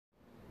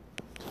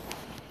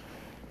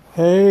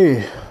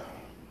Hey,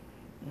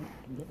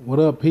 what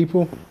up,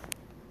 people?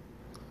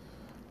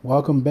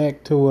 Welcome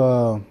back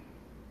to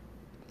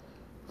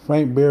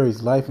Frank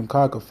Berry's Life and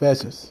Car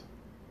Confessions.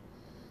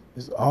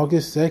 It's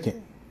August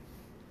 2nd.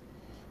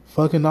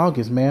 Fucking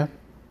August, man.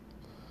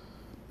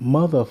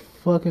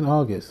 Motherfucking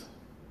August.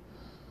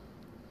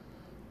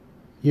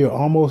 You're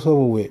almost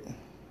over with.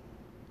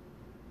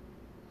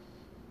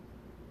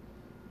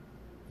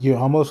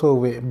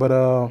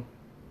 But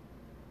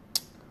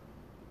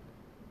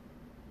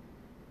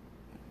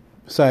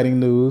exciting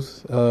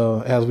news.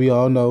 As we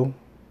all know,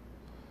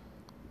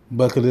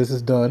 bucket list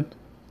is done.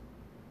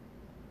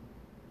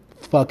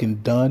 Fucking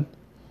done.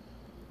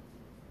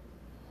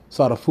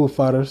 Saw the Foo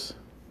Fighters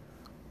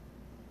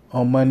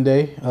on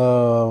Monday.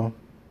 But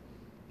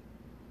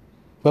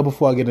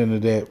before I get into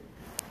that,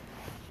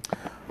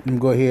 I'm going to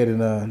go ahead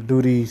and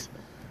do these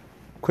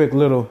quick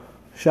little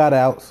shout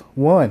outs.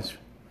 One,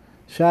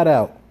 shout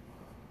out,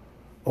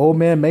 Old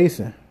Man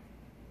Mason.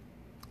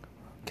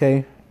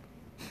 Okay.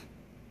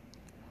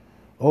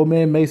 Old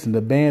Man Mason, the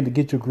band to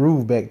get your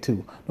groove back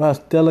to. Know how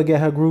Stella got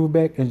her groove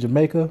back in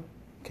Jamaica?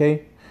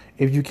 Okay.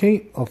 If you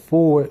can't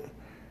afford,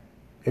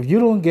 if you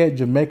don't get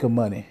Jamaica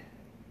money,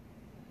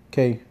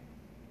 okay,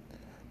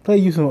 play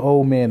you some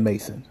Old Man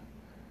Mason.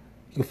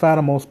 You can find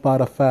them on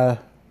Spotify,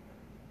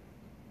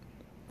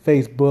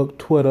 Facebook,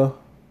 Twitter,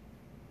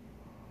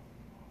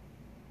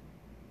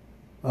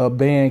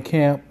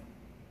 Bandcamp.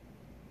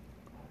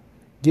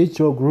 Get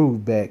your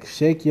groove back.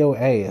 Shake your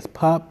ass.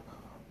 Pop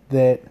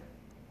that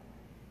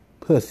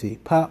pussy.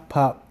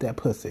 Pop that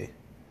pussy.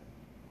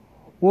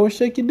 Or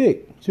shake your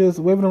dick. Just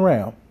wave it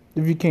around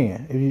if you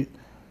can. If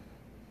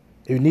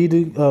you need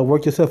to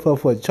work yourself up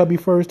for a chubby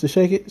first to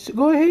shake it,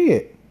 go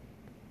ahead.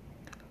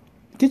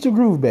 Get your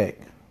groove back.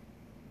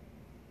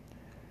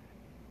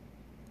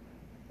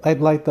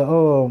 Like the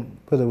what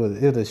was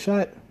it? It was a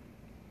shot.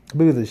 I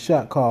believe it was a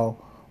shot called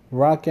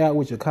 "Rock Out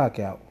with Your Cock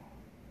Out."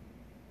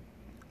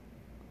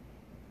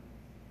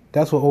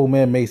 That's what Old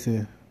Man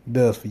Mason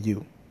does for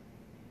you.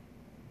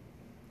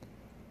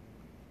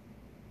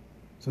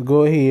 So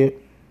go ahead,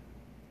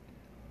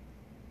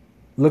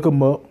 look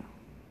him up,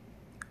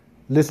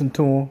 listen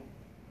to him,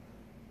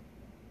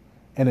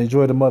 and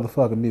enjoy the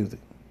motherfucking music.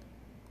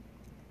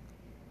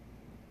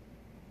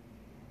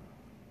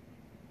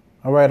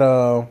 All right,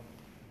 now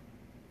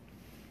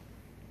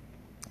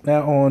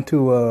on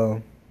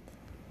to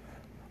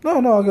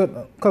no, I got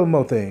a couple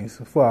more things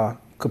before I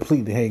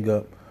completely hang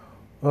up.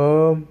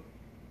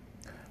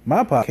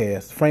 My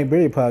podcast, Frank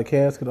Berry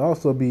Podcast, could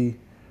also be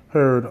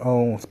heard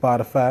on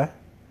Spotify.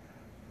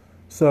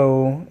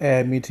 So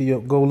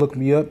go look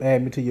me up,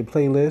 add me to your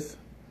playlist,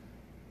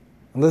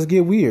 and let's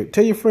get weird.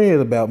 Tell your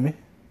friends about me,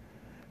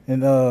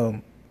 and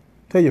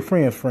tell your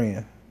friend's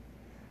friend,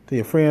 tell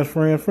your friend's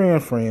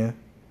friend,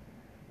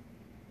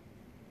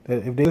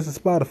 that if they listen to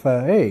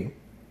Spotify, hey,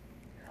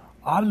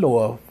 I know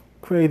a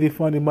crazy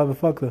funny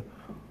motherfucker,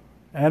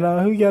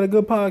 and he got a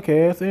good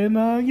podcast, and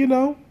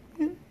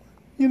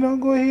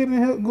go ahead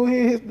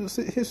and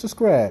hit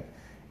subscribe,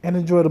 and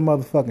enjoy the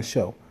motherfucking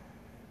show,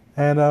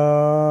 and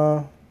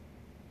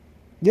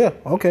yeah,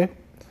 okay,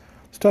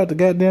 start the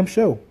goddamn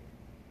show.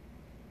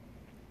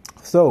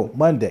 So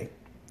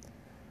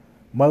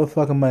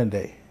motherfucking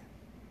Monday.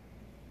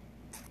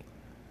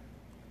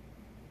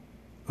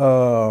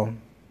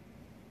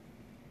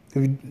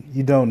 If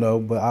you don't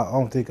know, but I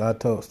don't think I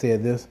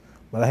said this,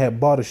 but I had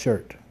bought a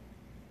shirt.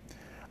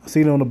 I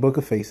seen it on the Book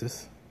of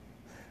Faces,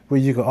 where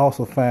you can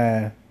also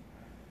find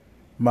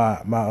my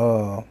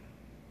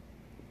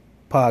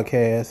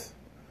podcast,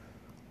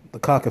 the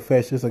Car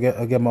Confessions. I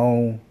got my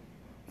own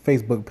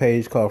Facebook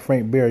page called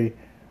Frank Berry.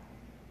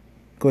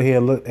 Go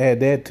ahead and add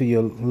that to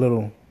your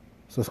little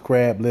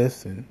subscribe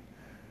list, and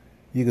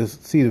you can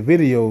see the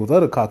videos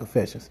of the Car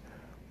Confessions.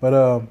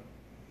 But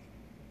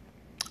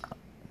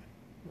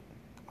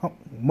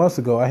months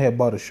ago, I had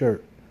bought a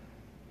shirt,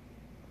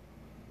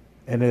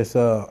 and it's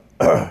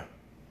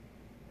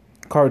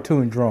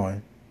cartoon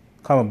drawing,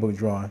 comic book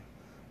drawing,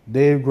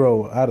 Dave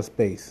Grohl, Outer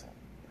Space,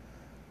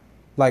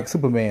 like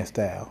Superman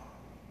style.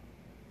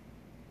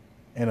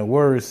 And the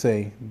words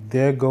say,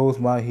 "There goes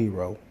my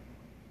hero.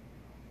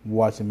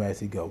 Watch him as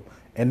he go."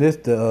 And this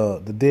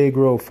the Dave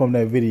Grohl from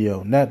that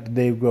video, not the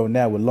Dave Grohl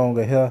now with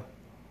longer hair,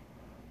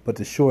 but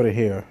the shorter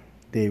hair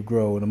Dave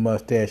Grohl with a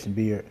mustache and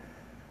beard.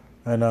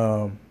 And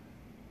I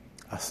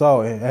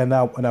saw it, and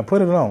I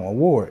put it on. I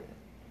wore it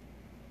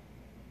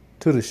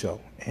to the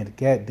show, and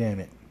god damn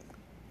it,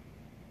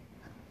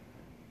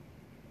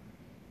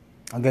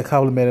 I got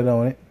complimented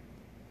on it.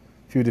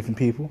 A few different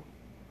people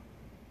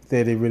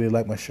said they really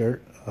like my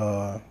shirt.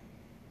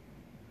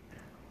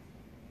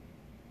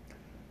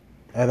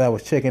 As I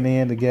was checking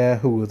in, the guy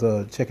who was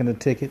checking the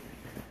ticket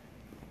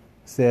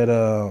said,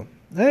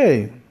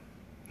 "Hey,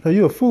 so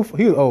you a Foo?"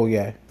 He was an old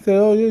guy. He said,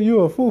 "Oh,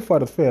 you a Foo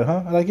Fighters fan,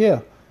 huh?" I'm like,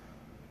 "Yeah."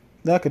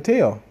 I could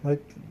tell.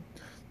 Like,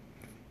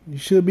 you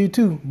should be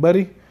too,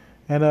 buddy.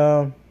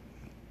 And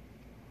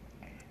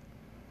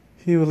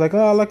he was like,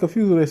 "Oh, I like a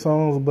few of their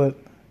songs, but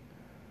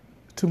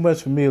too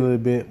much for me a little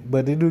bit.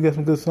 But they do get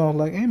some good songs."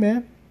 Like, hey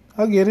man,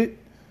 I get it.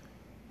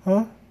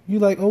 Huh? You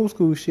like old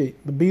school shit?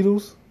 The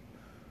Beatles?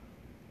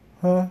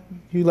 Huh?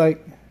 You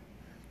like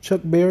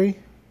Chuck Berry?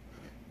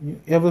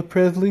 Elvis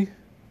Presley?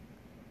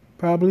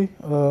 Probably.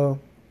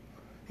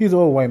 He's an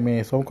old white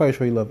man, so I'm quite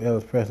sure he loves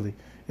Elvis Presley.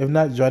 If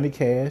not, Johnny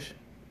Cash.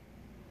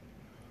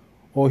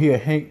 Or he a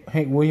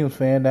Hank Williams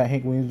fan, not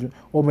Hank Williams Jr.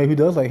 Or maybe he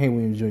does like Hank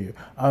Williams Jr.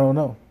 I don't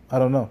know. I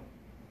don't know.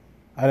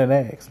 I didn't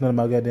ask. None of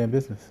my goddamn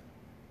business.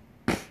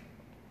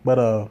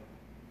 But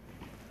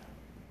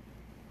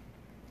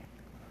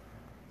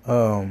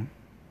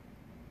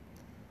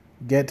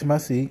get to my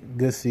seat,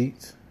 good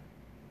seats,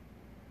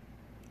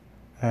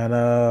 and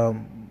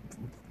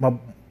my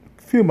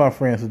few of my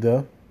friends were there.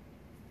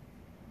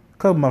 A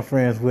couple of my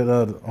friends with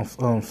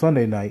on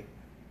Sunday night,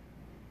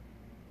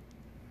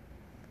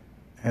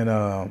 and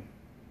I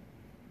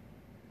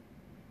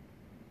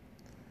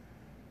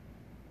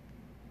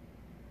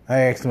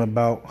asked them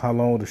about how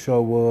long the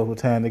show was, what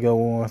time to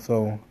go on,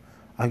 so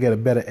I get a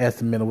better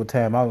estimate of what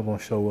time I was gonna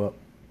show up.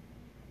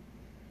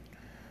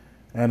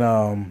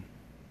 And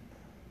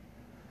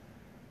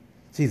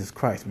Jesus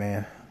Christ,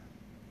 man.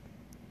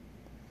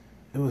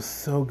 It was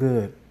so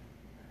good.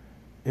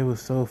 It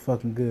was so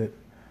fucking good.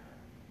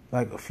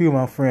 Like a few of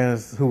my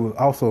friends who were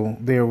also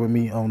there with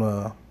me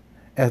on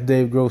as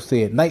Dave Grohl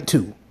said, night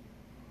two.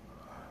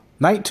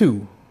 Night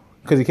two.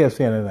 Because he kept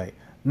saying that night.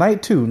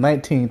 Night two,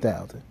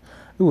 19,000.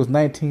 It was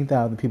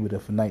 19,000 people there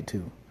for night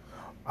two.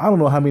 I don't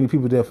know how many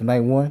people there for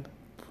night one,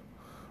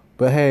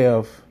 but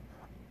have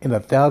in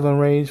 1,000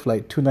 range for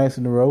like 2 nights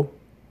in a row.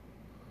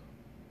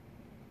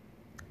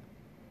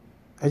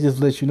 I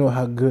just let you know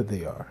how good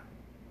they are.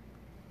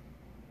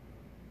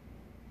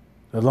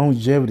 The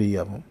longevity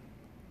of them.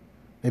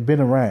 They've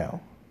been around.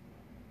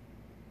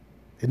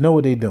 They know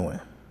what they're doing.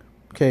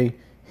 Okay?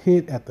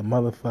 Hit after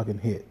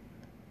motherfucking hit.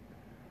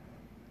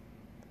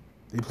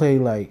 They played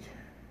like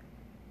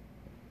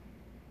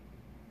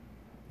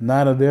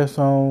 9 of their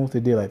songs. They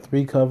did like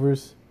 3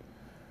 covers.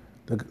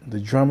 The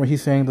drummer, he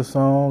sang the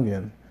song,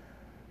 and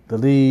the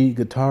lead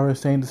guitarist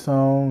sang the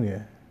song,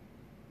 and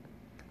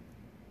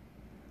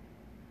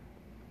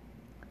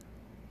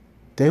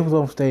they was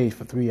on stage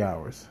for 3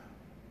 hours.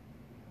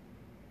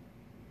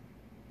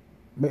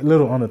 A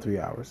little under 3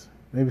 hours.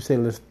 Maybe say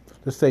let's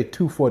say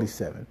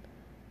 2:47.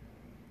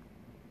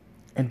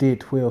 And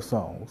did 12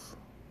 songs.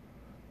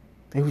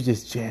 They was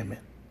just jamming.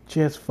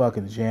 Just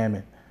fucking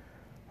jamming.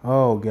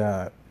 Oh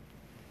God.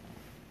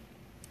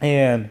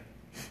 And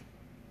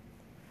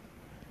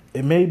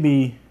it made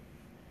me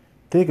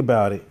think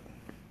about it.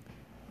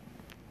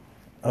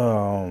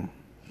 The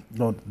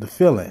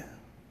feeling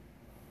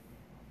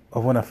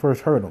of when I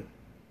first heard them.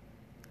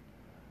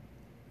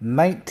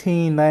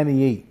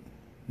 1999.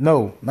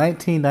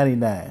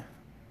 1999.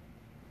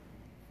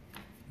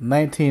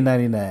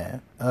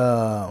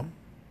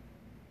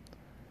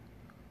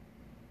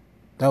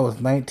 That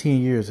was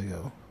 19 years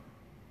ago.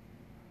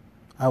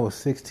 I was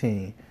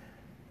 16.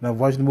 And I was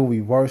watching the movie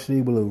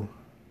Varsity Blue.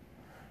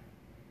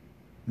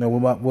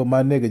 With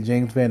my nigga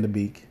James Van Der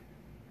Beek.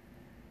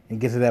 And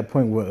get to that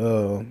point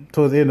where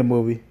towards the end of the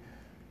movie,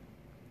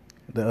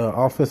 the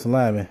offensive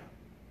lineman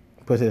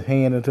puts his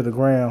hand into the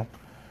ground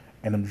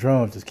and them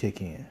drums just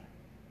kick in.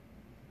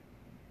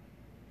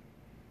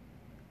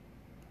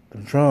 The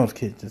drums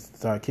just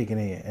started kicking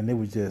in, and it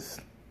was just,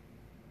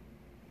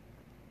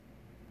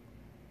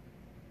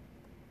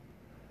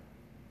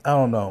 I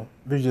don't know,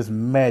 it was just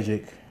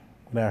magic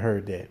when I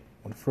heard that.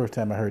 When the first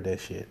time I heard that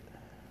shit.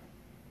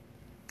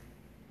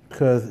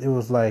 Because it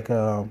was like,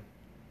 I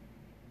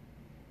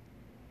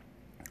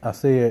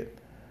said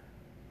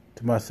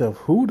to myself,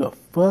 who the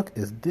fuck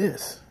is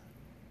this?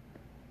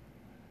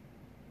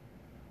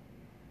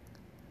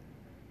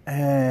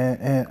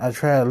 And I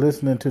tried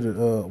listening to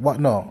the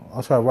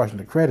I tried watching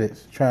the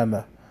credits, trying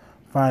to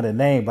find a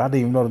name, but I didn't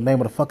even know the name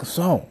of the fucking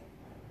song.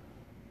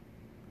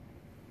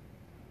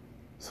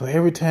 So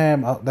every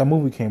time that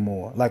movie came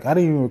on, like I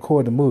didn't even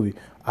record the movie,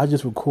 I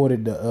just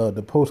recorded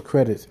the post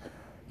credits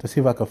to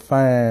see if I could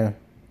find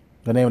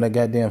the name of that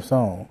goddamn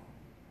song.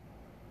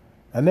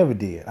 I never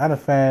did. I done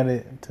found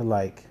it to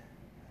like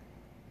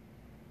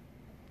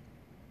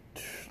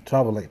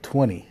probably like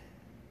 20.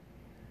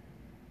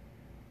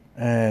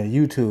 And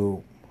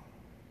YouTube.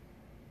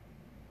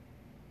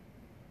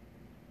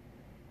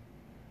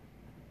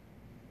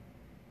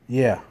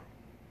 Yeah.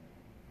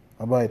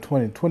 About like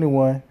 20,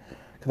 21.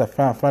 Because I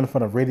found it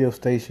from a radio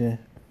station.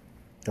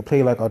 I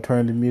played like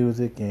alternative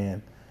music,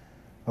 and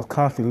I was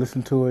constantly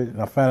listening to it.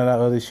 And I found out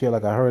other shit,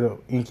 like I heard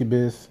of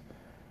Incubus.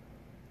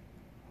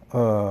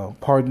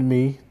 Pardon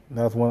Me.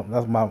 That's one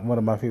of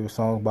my favorite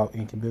songs about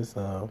Incubus.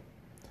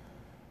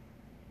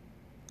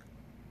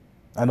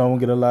 I know I'm gonna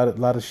get a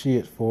lot of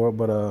shit for it,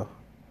 but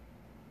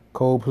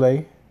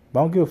Coldplay. But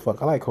I don't give a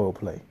fuck. I like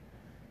Coldplay.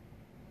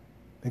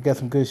 They got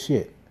some good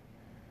shit.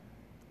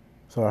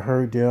 So I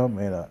heard them,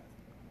 and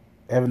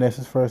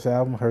Evanescence's first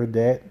album, heard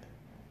that.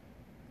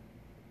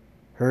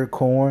 Heard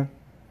Korn.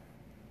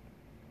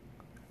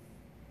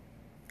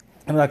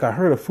 And like I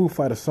heard a Foo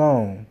Fighters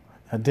song,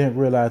 I didn't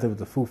realize it was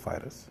the Foo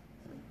Fighters.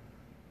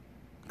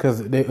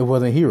 Because it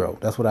wasn't Hero.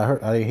 That's what I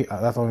heard.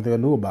 That's the only thing I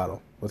knew about them.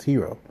 was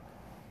Hero.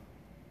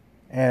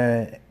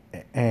 And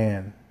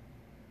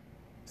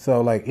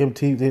so like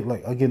MTV, they,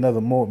 like I get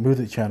another more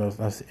music channels,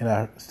 and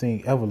I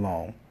seen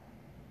Everlong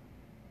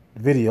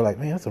video. Like,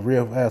 man, that's a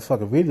real ass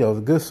fucking video. It's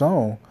a good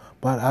song,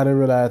 but I didn't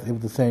realize it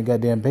was the same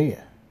goddamn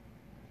band.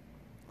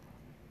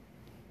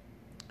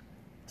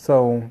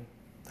 So,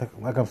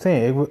 like I'm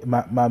saying,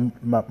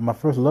 my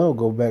first love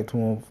go back to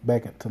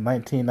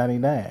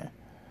 1999,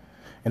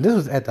 and this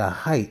was at the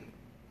height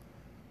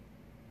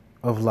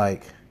of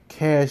like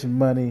Cash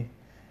Money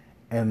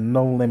and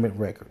No Limit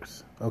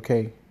Records.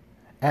 Okay,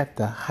 at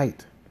the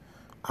height.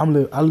 I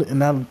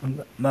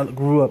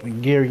grew up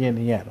in Gary,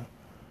 Indiana.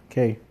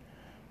 Okay,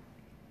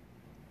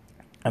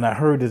 and I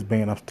heard this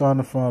band. I'm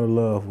starting to fall in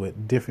love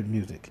with different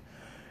music,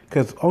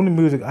 because only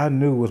music I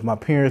knew was my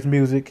parents'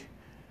 music,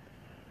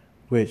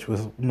 which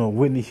was,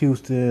 Whitney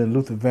Houston,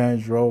 Luther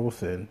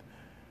Vandross, and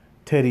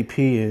Teddy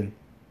P, and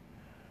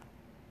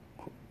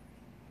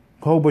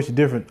a whole bunch of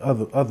different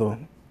other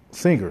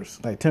singers,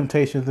 like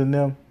Temptations and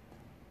them.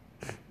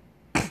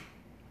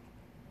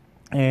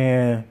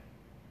 And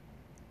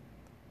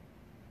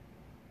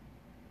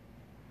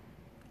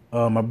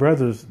my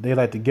brothers, they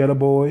like the Ghetto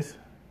Boys.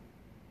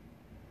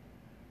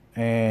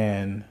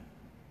 And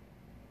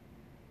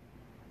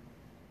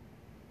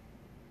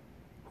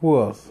who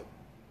else?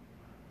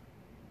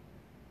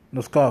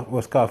 No,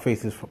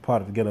 Scarface is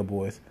part of the Ghetto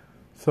Boys.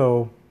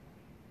 So,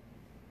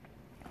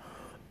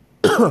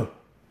 who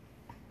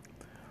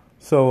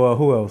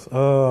else?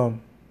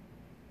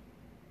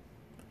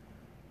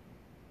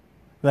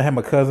 I had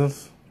my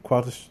cousins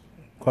across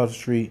the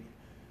street.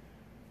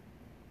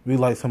 We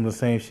like some of the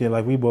same shit.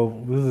 Like we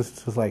was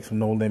just like some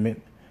No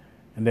Limit,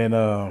 and then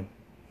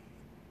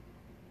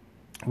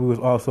we was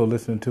also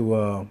listening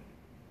to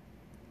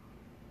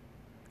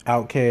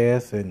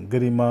Outkast and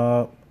Goody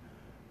Mob.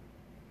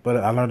 But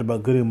I learned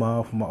about Goody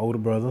Mob from my older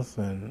brothers,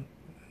 and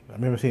I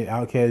remember seeing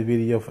Outkast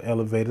video for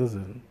Elevators,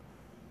 and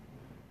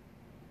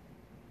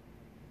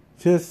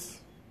just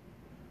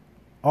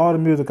all the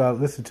music I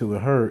listened to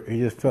and heard, it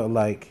just felt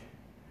like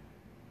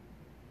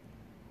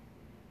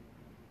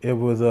it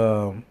was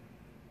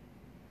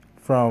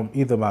from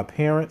either my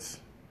parents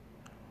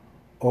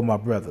or my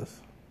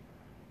brothers.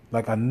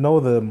 Like I know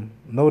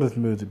this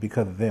music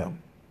because of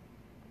them.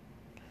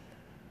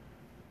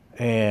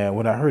 And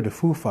when I heard the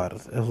Foo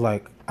Fighters, it was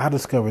like I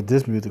discovered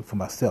this music for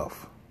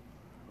myself.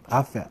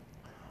 I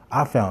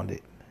found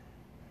it,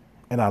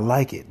 and I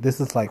like it. This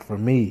is like for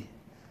me.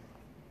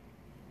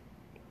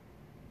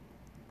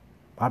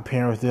 My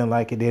parents didn't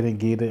like it; they didn't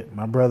get it.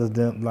 My brothers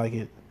didn't like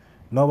it.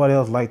 Nobody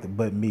else liked it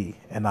but me,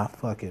 and it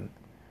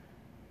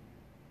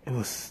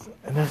was,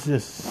 and it's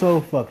just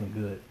so fucking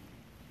good.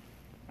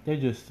 They're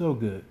just so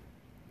good,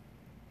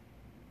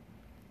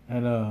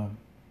 and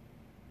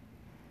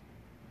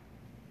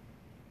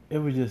it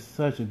was just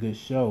such a good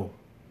show.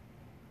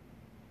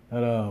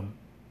 That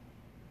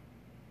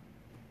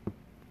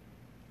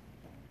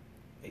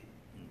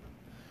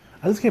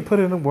I just can't put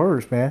it in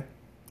words, man.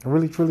 I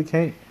really, truly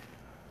can't.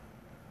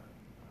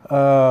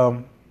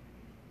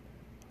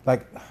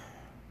 Like, I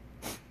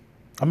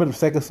remember the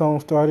second song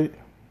started.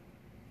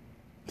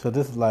 So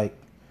this is like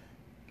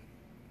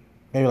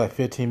maybe like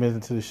 15 minutes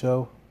into the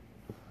show,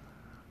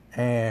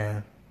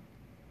 and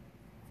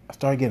I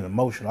started getting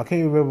emotional. I can't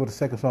even remember what the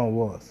second song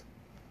was,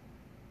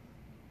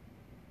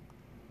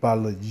 but I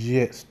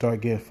legit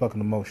started getting fucking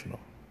emotional.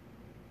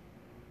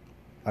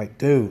 Like,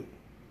 dude,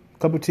 a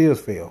couple tears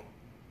fell.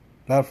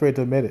 Not afraid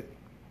to admit it.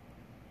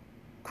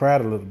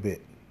 Cried a little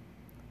bit.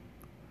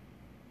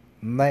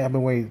 I've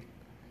been waiting,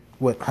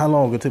 how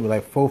long it took me?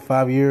 Like 4 or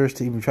 5 years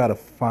to even try to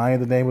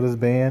find the name of this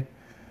band.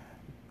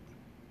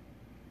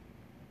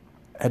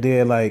 And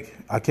then, like,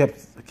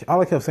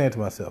 all I kept saying to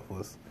myself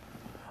was,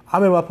 I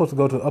remember I was supposed to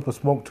go to the Upper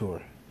Smoke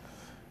tour.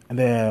 And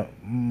then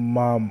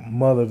my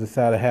mother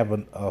decided to have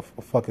a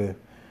fucking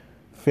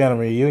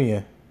family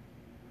reunion.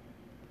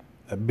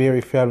 A Berry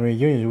family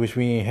reunion, which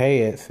we ain't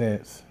had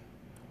since,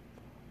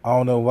 I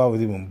don't know if I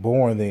was even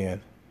born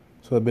then.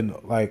 So it's been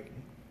like,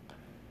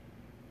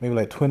 maybe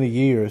like 20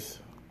 years,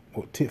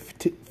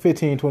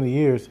 15, 20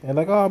 years. And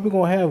like, we're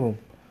going to have them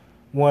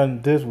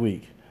one this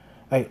week.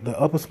 Like, the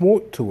Upper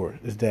Smoke tour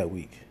is that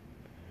week.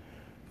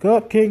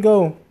 Can't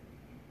go.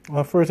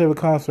 My first ever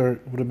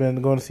concert would have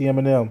been going to see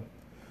Eminem.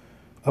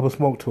 Upper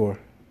Smoke tour.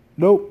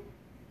 Nope.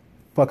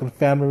 Fucking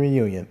family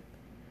reunion.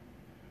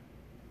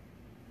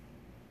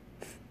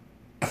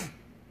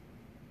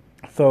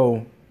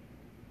 So,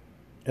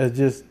 it's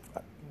just,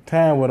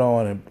 time went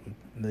on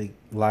and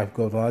life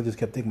goes on. I just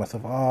kept thinking to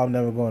myself, I'm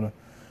never going to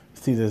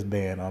see this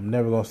band. I'm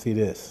never going to see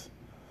this.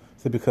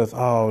 Is it because,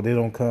 they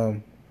don't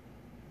come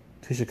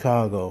to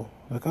Chicago?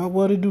 Like,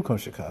 well, they do come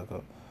to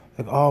Chicago.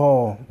 Like,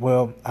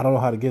 well, I don't know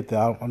how to get there.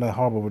 I'm not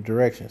horrible with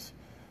directions.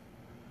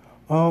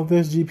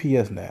 There's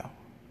GPS now.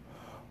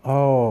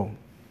 I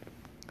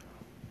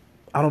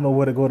don't know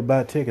where to go to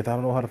buy tickets. I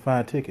don't know how to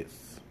find tickets.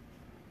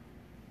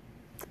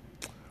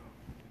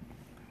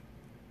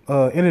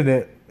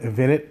 Internet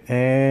invented,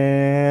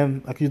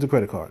 and I can use the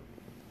credit card.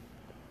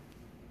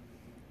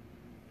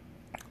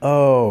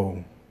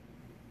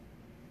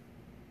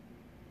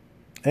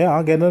 Yeah,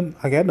 I got nothing.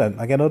 I got nothing.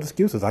 I got no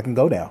excuses. I can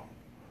go now.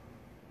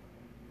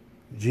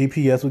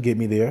 GPS will get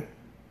me there.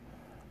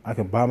 I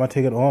can buy my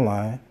ticket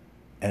online,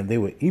 and they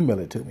would email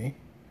it to me.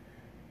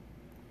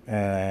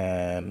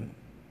 And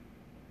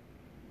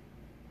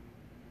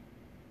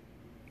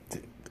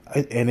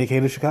they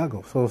came to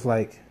Chicago. So it's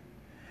like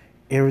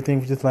everything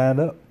was just lined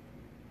up.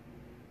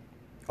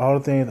 All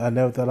the things I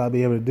never thought I'd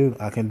be able to do,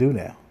 I can do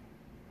now.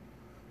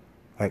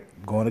 Like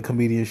going to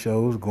comedian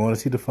shows, going to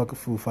see the fucking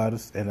Foo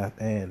Fighters,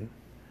 and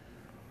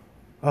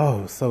oh,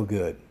 it was so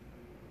good.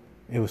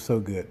 It was so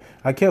good.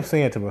 I kept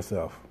saying to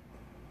myself,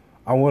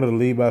 I wanted to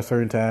leave by a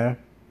certain time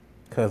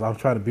because I'm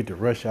trying to beat the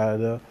rush out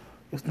of there.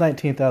 It's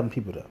 19,000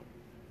 people there.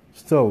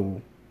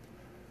 So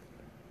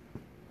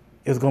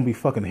it's going to be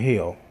fucking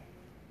hell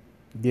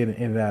getting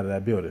in and out of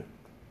that building.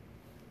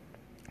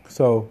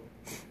 So,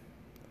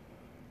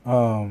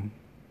 but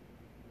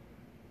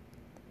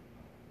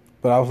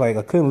I was like,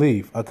 I couldn't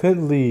leave. I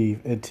couldn't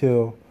leave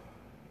until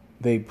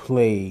they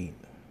played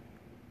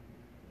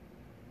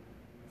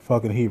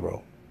fucking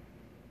Hero.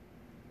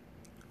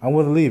 I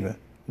wasn't leaving.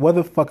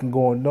 Wasn't fucking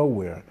going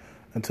nowhere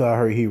until I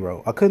heard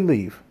Hero. I couldn't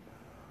leave.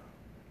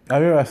 I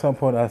remember at some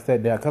point I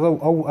sat down because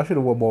I should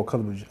have worn more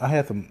colorful. I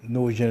had some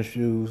New Agenda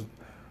shoes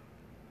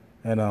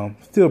and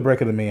still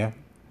breaking them in,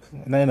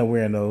 and I ended up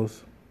wearing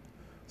those.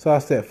 So I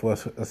sat for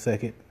a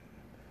second,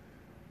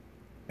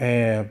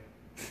 and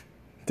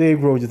Dave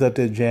Grohl just up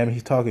there jamming.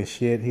 He's talking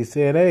shit. He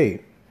said,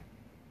 "Hey,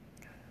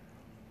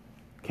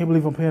 can't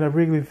believe I'm playing at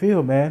Wrigley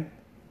Field, man.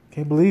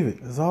 Can't believe it.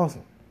 It's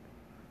awesome."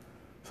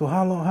 So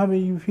how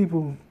many of you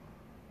people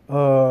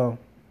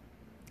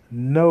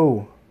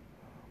know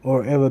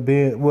or ever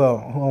been,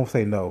 well, I won't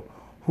say no,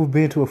 who've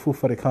been to a Foo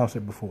Fighters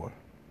concert before?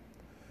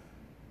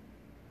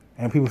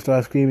 And people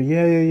start screaming,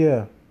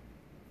 yeah.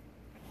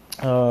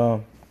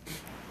 How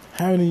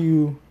many of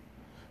you,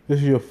 this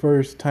is your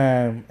first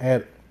time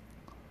at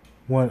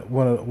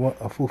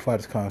a Foo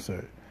Fighters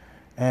concert?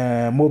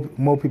 And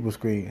more people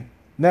scream.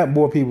 Not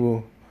more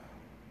people,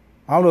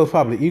 I don't know, it's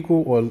probably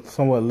equal or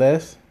somewhat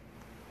less.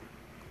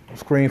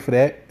 Scream for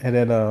that. And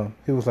then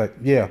he was like,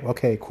 yeah,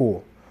 okay,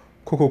 cool.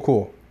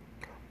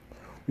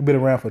 You've been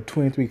around for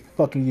 23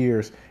 fucking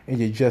years and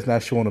you're just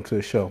not showing up to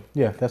the show.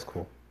 Yeah, that's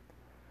cool.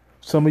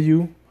 Some of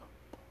you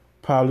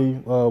probably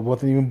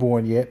wasn't even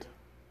born yet,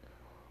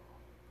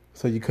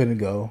 so you couldn't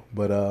go.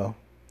 But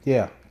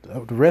yeah,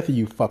 the rest of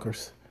you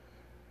fuckers,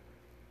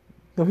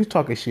 he's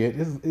talking shit.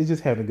 He's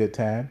just having a good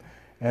time.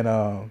 And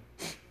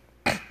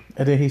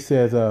then he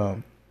says,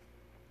 well,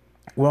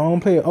 I'm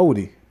gonna play an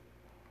oldie.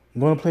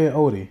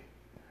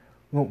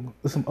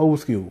 It's some old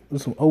school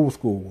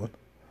one.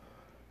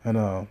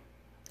 And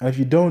if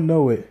you don't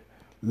know it,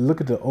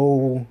 look at the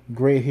old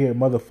gray-haired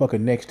motherfucker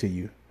next to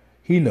you.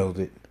 He knows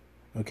it,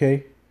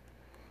 okay?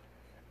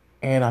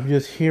 And I'm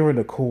just hearing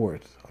the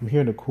chords. I'm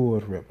hearing the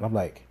chords rip. I'm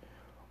like,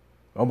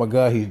 oh my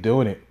God, he's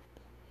doing it.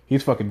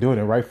 He's fucking doing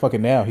it right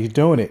fucking now. He's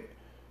doing it.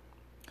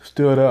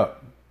 Stood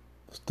up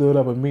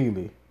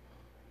immediately.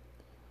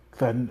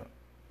 Because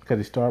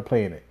he started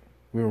playing it.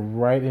 We were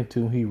right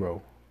into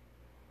Hero.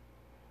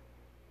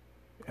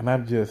 And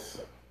I'm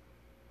just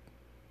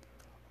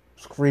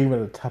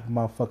screaming at the top of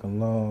my fucking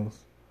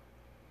lungs.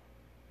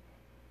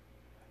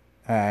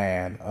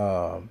 And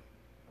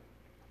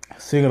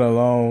singing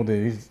along.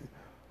 He's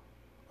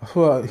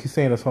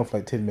saying a song for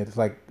like 10 minutes.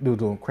 Like they were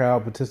doing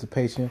crowd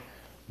participation,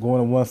 going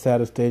to one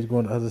side of the stage,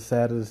 going to the other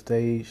side of the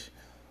stage,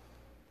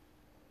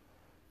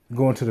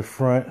 going to the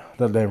front,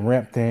 that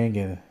ramp thing,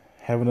 and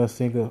having us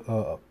sing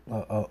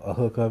a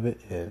hook of it.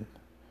 And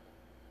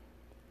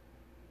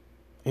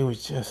it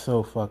was just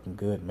so fucking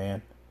good,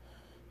 man.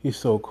 He's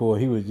so cool.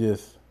 He was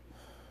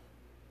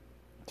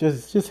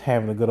just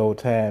having a good old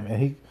time,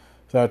 and he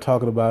started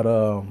talking about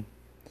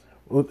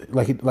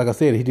like I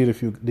said, he did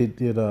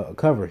a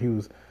cover. He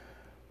was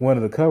one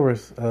of the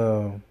covers.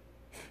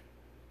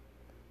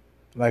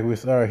 Like we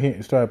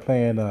started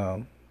playing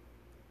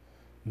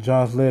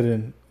John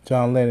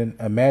Lennon,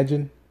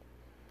 Imagine.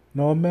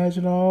 No,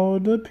 imagine all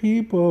the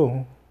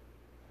people.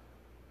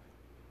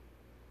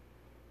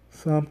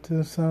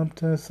 Something.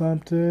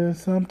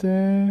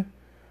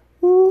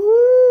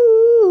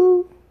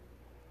 Ooh.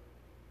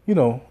 You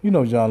know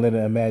John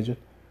Lennon, Imagine.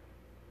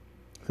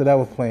 So that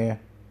was playing.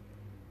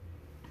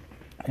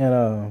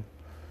 And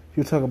he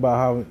was talking about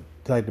how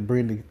like to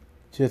bring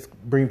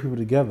people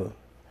together.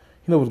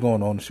 You know what's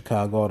going on in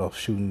Chicago, all the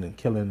shooting and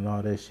killing and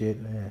all that shit.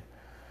 And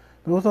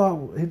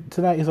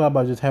tonight it's all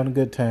about just having a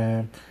good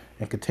time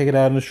and could take it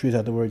out in the streets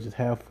afterwards, just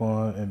have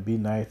fun and be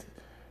nice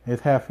and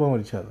just have fun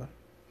with each other.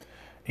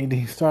 And then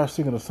he started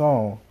singing a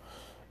song,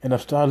 and I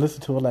started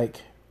listening to it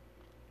like,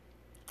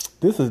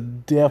 this is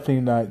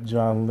definitely not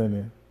John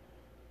Lennon,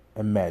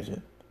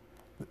 Imagine.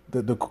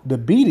 The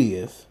beat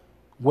is,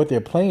 what they're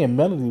playing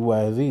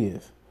melody-wise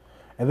is.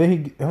 And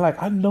then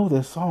I know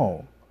this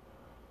song.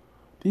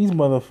 These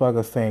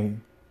motherfuckers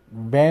sang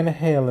Van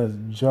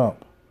Halen's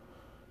Jump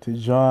to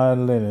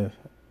John Lennon,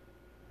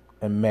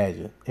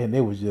 Imagine. And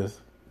it was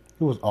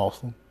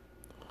awesome.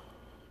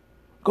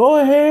 Go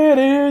ahead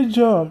and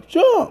jump.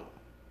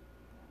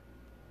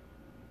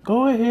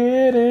 Go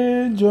ahead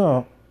and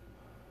jump.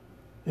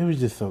 It was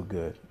just so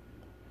good.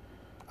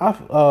 I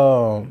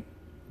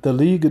the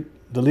lead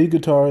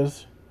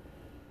guitarist,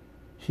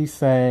 he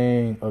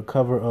sang a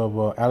cover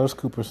of Alice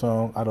Cooper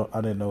song. I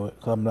didn't know it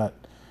because I'm not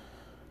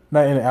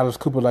into Alice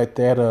Cooper like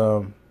that.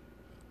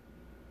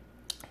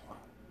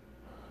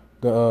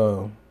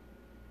 The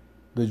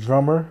the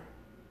drummer,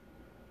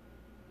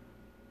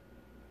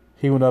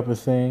 he went up and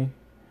sang,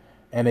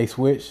 and they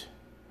switched.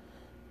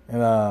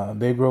 And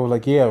Dave Grohl was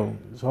like, "Yeah,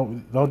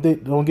 so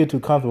don't get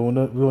too comfortable. We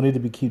don't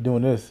need to keep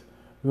doing this.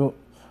 We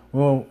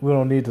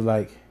don't need to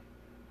like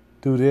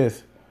do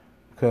this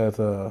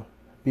because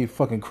be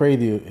fucking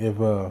crazy if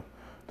the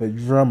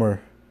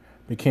drummer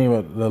became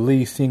the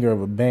lead singer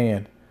of a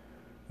band."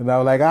 And I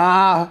was like,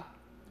 I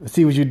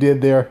see what you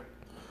did there.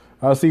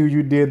 I see what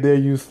you did there,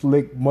 you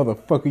slick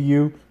motherfucker,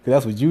 you.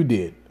 Because that's what you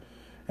did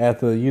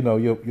after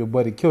your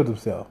buddy killed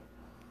himself,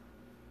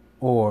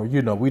 or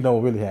we know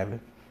what really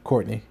happened.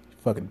 Courtney,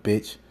 fucking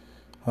bitch,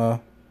 huh?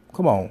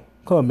 Come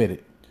admit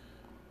it.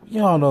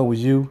 Y'all know it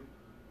was you,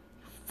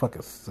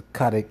 fucking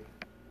psychotic.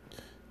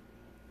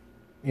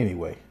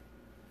 Anyway,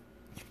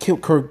 you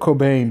killed Kurt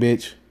Cobain,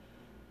 bitch.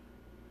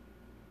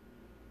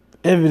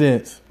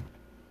 Evidence.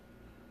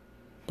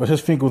 But his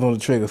finger was on the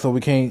trigger, so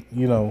we can't,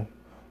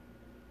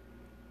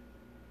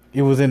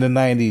 it was in the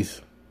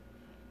 90s.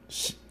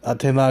 Our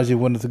technology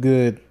wasn't as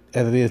good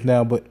as it is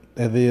now, but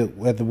as it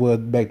was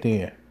back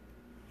then.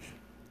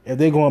 If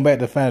they're going back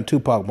to find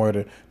Tupac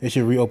murder, they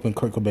should reopen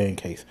Kurt Cobain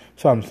case.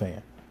 That's what I'm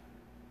saying.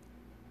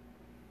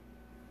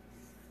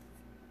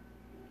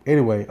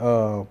 Anyway,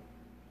 now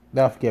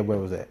I forget where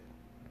it was at.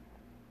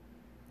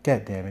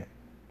 God damn it.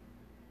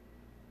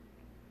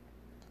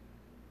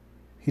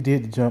 He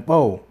did the jump.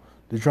 Oh,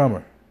 the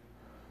drummer.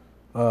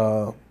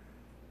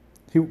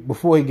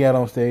 Before he got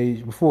on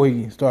stage, before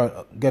he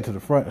got to the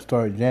front and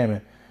started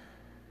jamming,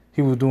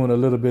 he was doing a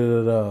little bit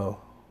of the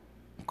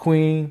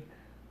Queen.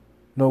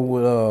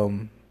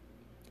 With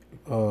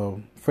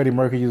Freddie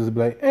Mercury used to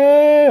be like,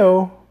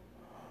 "Ayo,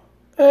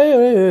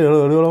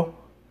 ayo."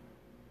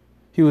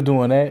 He was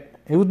doing that.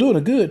 He was doing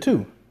it good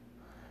too,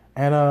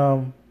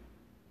 and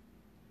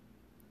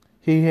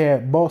he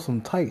had bought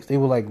some tights. They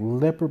were like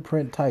leopard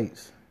print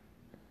tights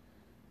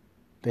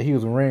that he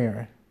was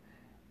wearing,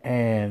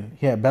 and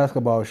he had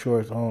basketball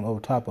shorts on over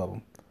top of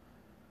them.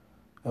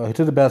 He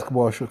took the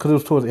basketball shorts because it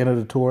was towards the end of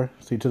the tour,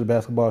 so he took the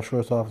basketball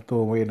shorts off and threw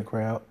them away in the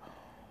crowd.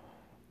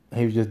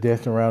 He was just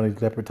dancing around in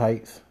these leopard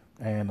tights,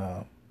 and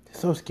he's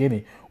so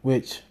skinny,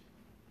 which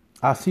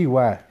I see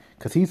why,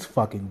 because he's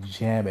fucking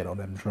jamming on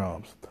them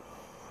drums.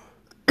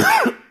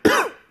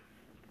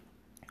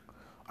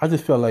 I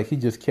just felt like he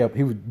was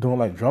doing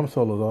like drum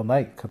solos all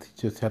night because he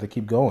just had to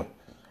keep going.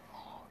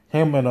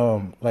 Him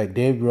and like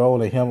Dave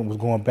Grohl and him was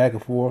going back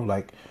and forth.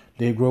 Like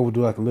Dave Grohl would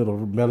do like a little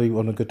melody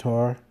on the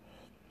guitar,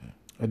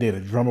 and then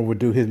the drummer would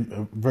do his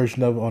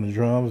version of it on the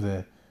drums,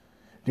 and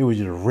they were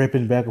just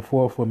ripping back and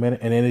forth for a minute,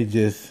 and then it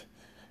just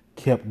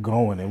kept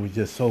going. It was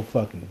just so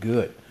fucking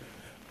good.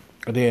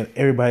 And then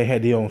everybody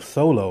had their own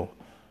solo.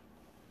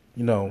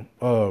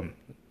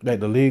 Like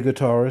the lead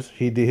guitarist,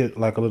 he did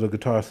like a little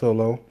guitar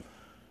solo.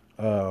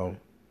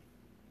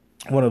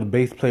 One of the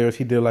bass players,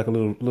 he did like a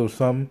little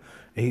something.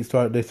 And they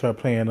started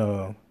playing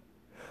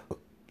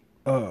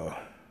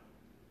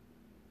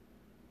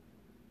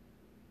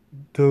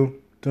doom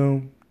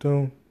doom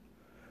doom.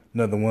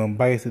 Another one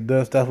bites the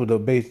dust. That's what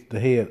the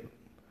head.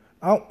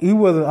 He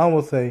wasn't. I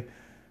would say,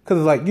 because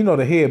it's like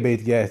the head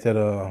bass guys that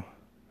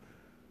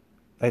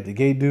like the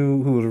gay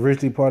dude who was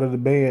originally part of the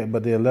band,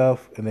 but they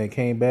left and then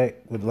came back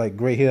with like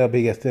gray hair, but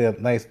he got still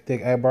nice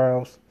thick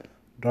eyebrows,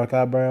 dark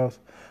eyebrows.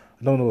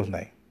 I don't know his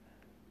name,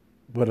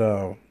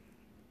 but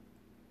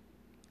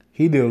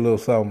he did a little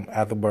something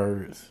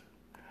afterwards,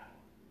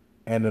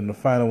 and then the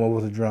final one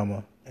was a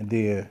drummer, and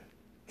then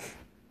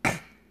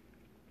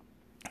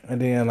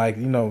like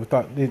we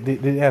thought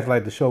they asked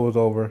like the show was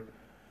over,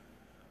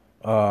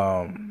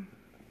 and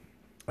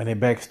they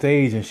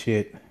backstage and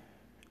shit,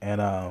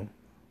 and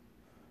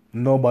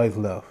nobody's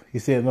left. He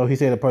said no. He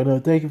said the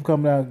partner, "Thank you for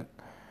coming out.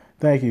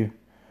 Thank you."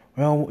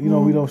 Well, we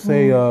don't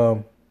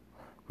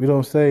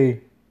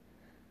say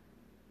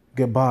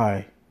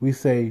goodbye. We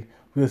say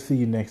we'll see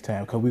you next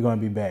time because we're gonna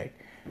be back.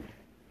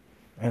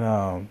 And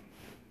I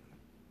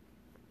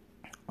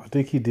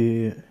think he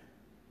did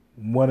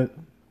one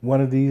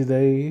of these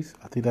days.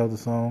 I think that was the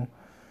song.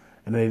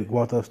 And they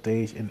walked off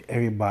stage, and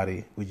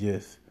everybody was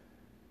just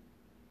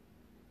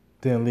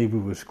didn't leave. We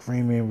were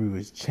screaming. We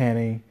was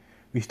chanting.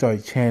 We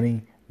started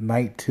chanting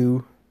night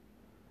 2.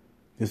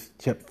 Just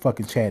kept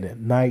fucking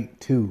chanting night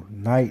 2,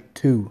 night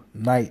 2,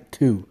 night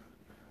 2.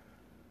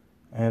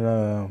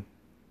 And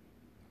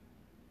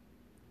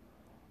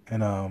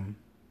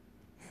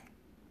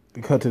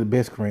we cut to the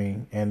big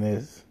screen, and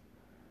it's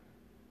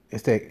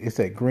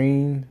that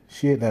green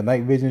shit, that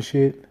night vision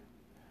shit.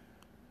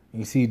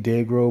 You see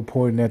Dave Grohl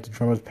pointing at the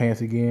drummer's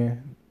pants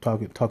again,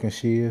 talking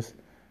shiz,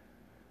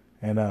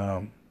 and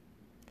then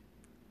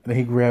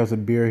he grabs a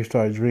beer, he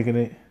started drinking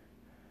it,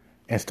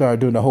 and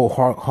started doing the whole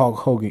Hulk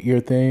Hogan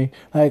ear thing,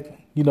 like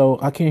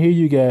I can't hear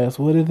you guys.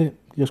 What is it?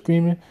 You're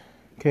screaming.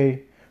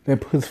 Okay. Then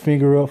put his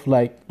finger up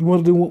like, you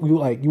want to do what you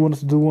like? You want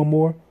us to do one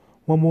more,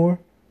 one more,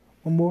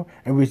 one more?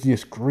 And we're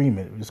just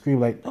screaming. We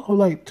scream like, oh,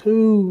 like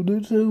two, do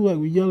two. Like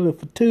we yelling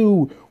for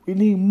two. We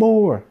need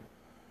more.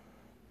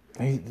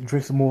 And he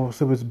drinks some more,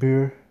 sip his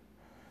beer,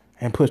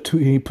 and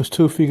he puts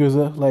two fingers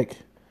up like,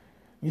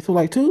 you feel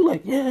like two,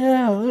 like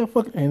yeah,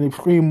 fuck. And they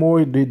scream more.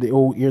 He did the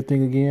old ear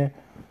thing again.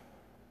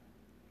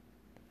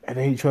 And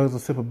then he tries to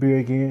sip a beer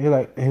again. He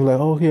like,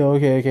 oh yeah,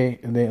 okay.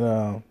 And then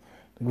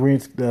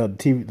the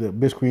TV, the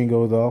big screen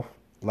goes off.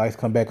 Lights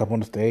come back up on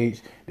the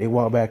stage. They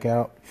walk back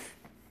out.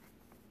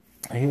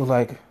 And he was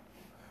like,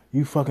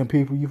 "You fucking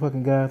people, you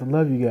fucking guys, I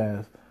love you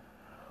guys.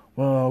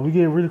 Well, we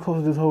get really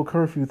close to this whole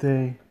curfew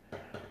thing.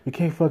 We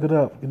can't fuck it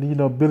up.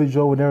 And Billy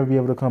Joe would never be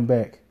able to come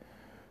back.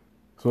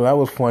 So that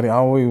was funny. I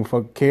don't even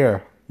fucking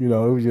care. It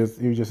was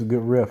just a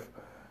good riff.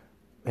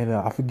 And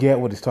I forget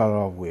what it started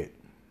off with.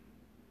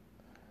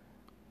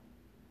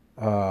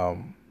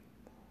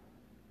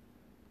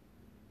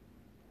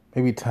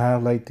 Maybe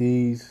times like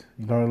these,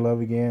 you learn to love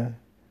again.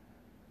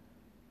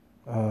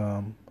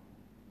 But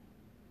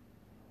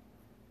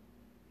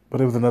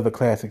it was another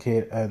classic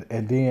hit,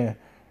 and then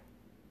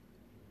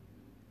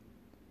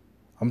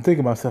I'm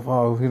thinking to myself,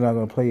 oh, he's not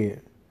gonna play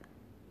it.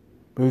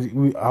 But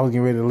I was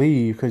getting ready to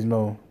leave because I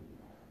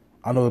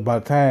know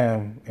about the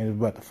time and it was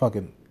about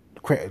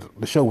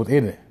the show was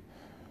in it.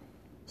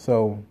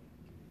 So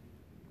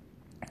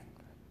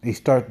they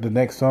start the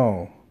next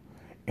song.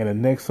 And the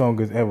next song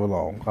is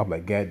Everlong. I'm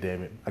like, God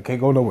damn it. I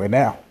can't go nowhere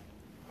now.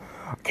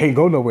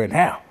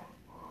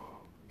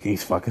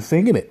 He's fucking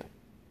singing it.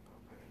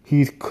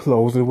 He's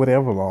closing with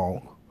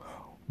Everlong.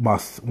 I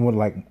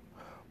want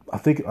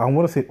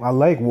to say, I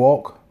like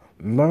Walk.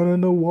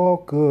 Learning to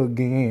walk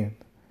again.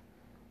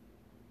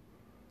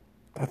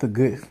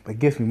 That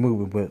gets me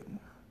moving. But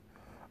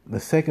the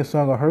second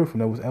song I heard from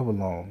that was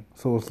Everlong.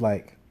 So it's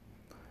like,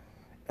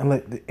 and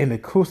like an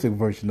acoustic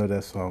version of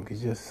that song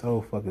is just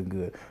so fucking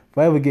good. If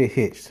I ever get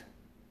hitched,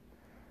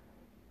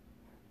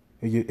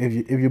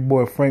 if your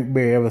boy Frank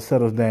Berry ever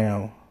settles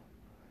down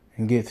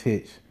and gets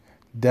hitched,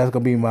 that's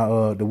gonna be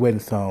my the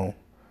wedding song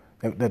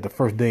that the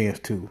first dance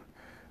to,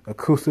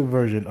 acoustic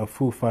version of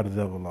Foo Fighters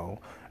Everlong.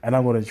 And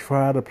I'm gonna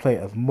try to play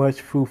as much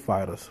Foo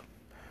Fighters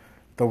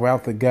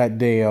throughout the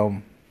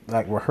goddamn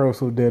like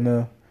rehearsal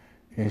dinner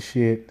and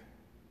shit,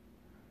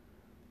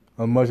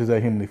 as much as I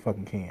humanly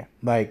fucking can.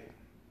 Like,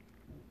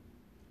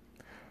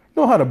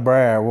 you know how the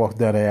bride walks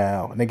down the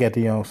aisle and they got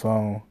their own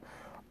song?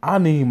 I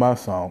need my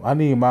song. I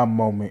need my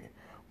moment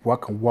where I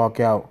can walk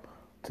out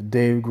to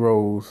Dave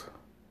Grohl's,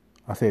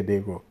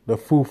 the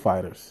Foo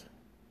Fighters,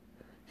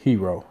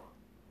 Hero,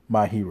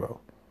 my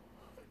hero.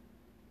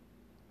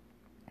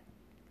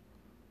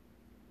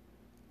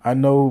 I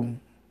know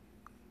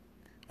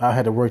I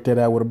had to work that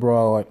out with a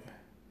broad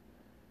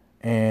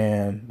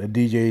and the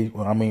DJ,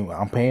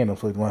 I'm paying him,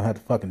 so he's going to have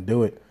to fucking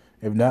do it.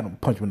 If not, I'm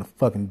punch him in the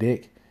fucking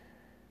dick.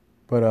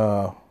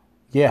 But,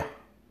 yeah,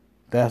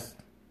 that's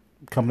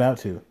coming out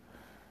too.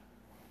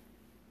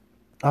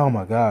 Oh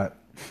my God.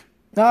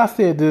 Now I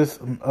said this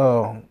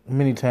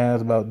many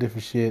times about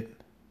different shit.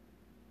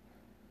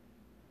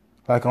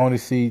 Like I only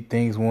see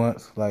things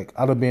once. Like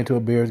I've been to a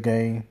Bears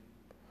game,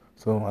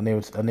 so I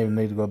never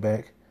need to go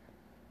back.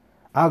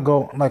 I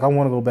want to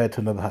go back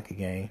to another hockey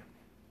game.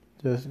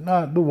 Just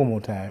do one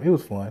more time. It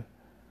was fun.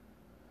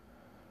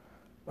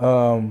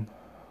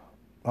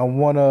 I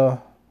want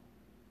to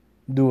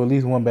do at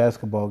least one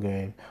basketball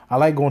game. I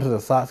like going to the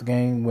Sox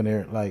game when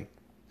they're like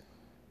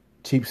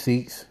cheap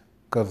seats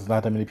because there's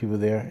not that many people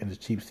there and it's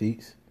cheap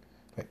seats.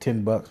 Like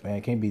 $10, man.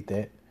 Can't beat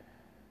that.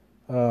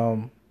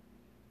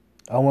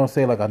 I want to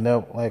say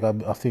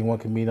I've seen one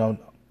comedian.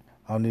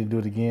 I don't need to do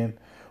it again,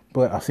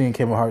 but I've seen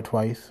Kevin Hart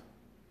twice.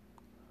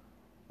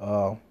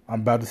 I'm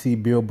about to see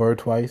Bill Burr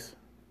twice,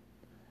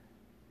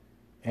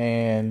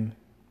 and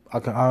I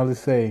can honestly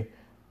say,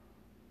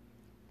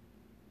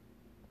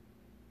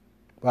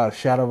 without a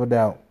shadow of a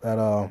doubt, that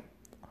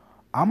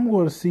I'm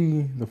going to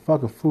see the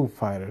fucking Foo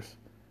Fighters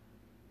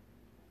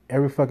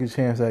every fucking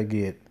chance I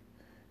get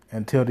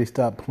until they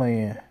stop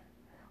playing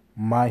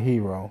My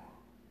Hero.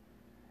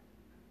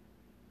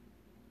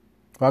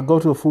 If I go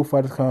to a Foo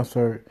Fighters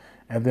concert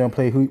and they don't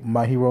play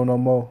My Hero no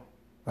more,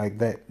 like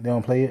that, they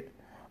don't play it,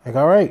 like,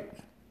 all right.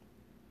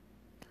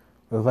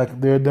 It's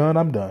like they're done,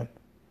 I'm done.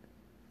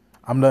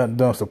 I'm not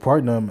done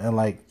supporting them and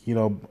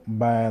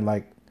buying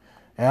like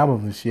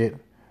albums and shit,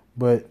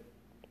 but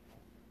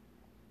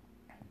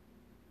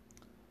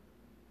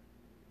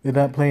they're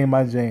not playing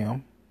my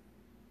jam.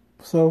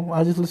 So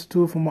I just listen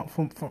to it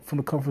from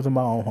the comforts of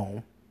my own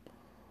home.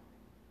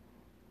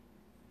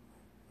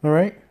 All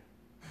right.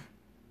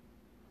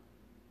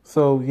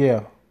 So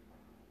yeah,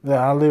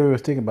 I literally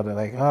was thinking about it.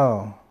 Like,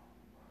 oh,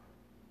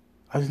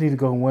 I just need to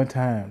go one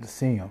time to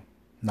see him.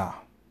 Nah.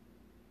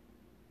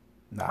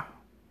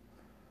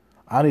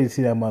 I need to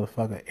see that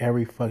motherfucker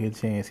every fucking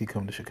chance he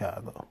come to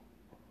Chicago.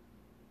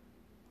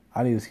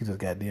 I need to see this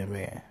goddamn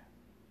man.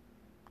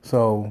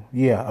 So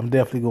yeah, I'm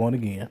definitely going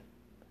again.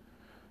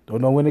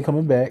 Don't know when they're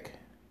coming back.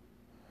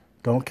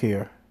 Don't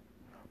care.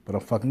 But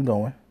I'm fucking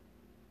going.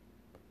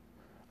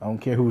 I don't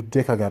care whose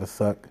dick I gotta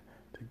suck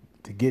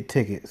to get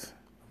tickets.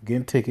 I'm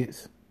getting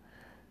tickets.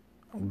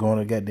 I'm going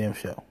to the goddamn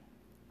show.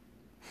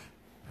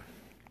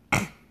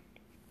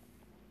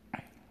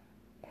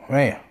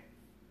 Man,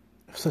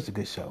 such a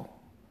good show.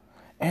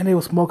 And they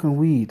were smoking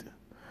weed.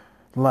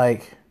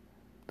 Like,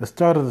 the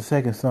start of the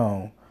second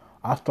song,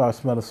 I started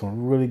smelling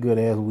some really good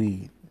ass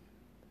weed.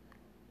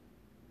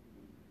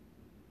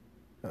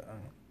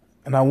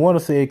 And I want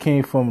to say it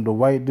came from the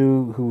white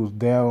dude who was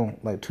down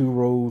like 2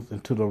 rows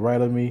and to the right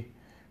of me,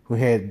 who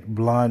had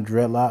blonde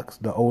dreadlocks,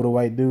 the older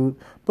white dude.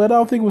 But I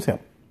don't think it was him.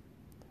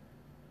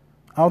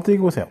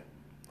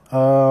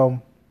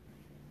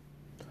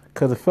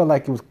 Because it felt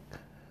like it was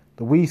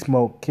the weed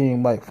smoke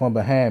came like from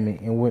behind me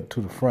and went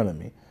to the front of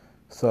me.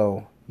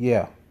 So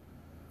yeah,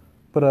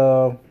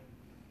 but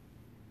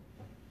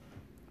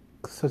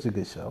such a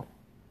good show,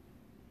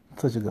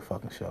 such a good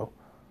fucking show.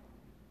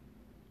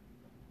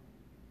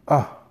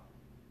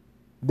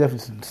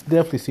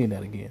 Definitely seen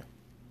that again.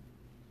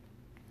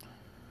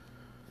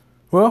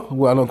 Well,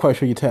 I'm not quite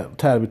sure you're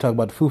tired of me talking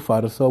about the Foo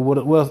Fighters. So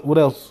what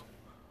else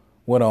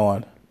went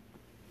on?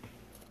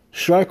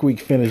 Shark Week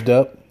finished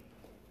up.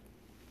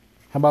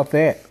 How about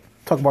that?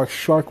 Talk about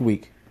Shark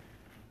Week.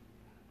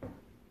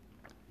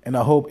 And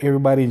I hope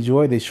everybody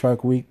enjoyed this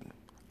Shark Week.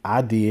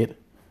 I did.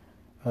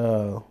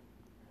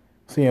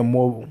 Seeing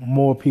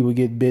more people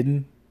get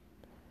bitten.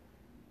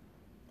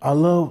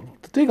 The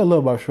thing I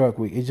love about Shark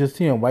Week is just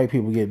seeing white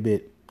people get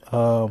bit.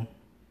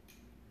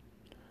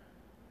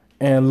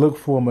 And look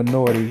for a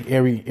minority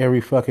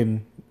every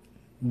fucking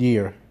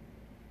year.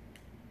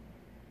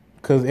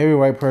 Because every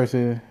white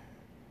person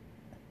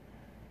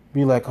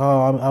be like,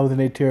 oh, I was in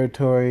their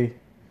territory.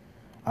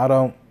 I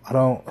don't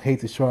hate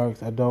the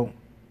sharks. I don't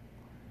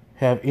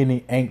have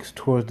any angst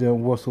towards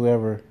them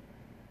whatsoever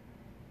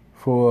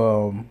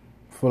for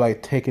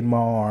like taking my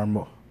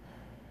arm.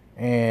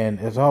 And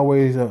it's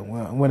always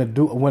when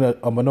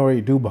a minority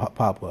do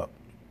pop up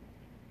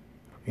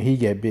and he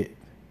get bit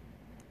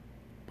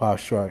by a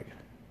shark,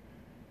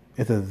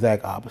 it's the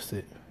exact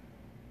opposite.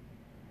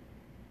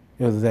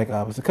 It's the exact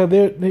opposite because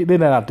they're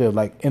not out there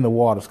like in the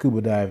water scuba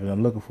diving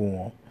and looking for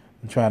them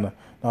and trying to.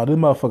 No, these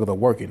motherfuckers are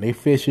working. They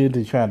fishing.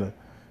 They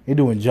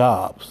doing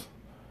jobs,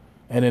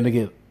 and then they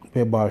get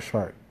bit by a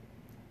shark.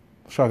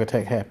 Shark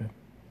attack happened,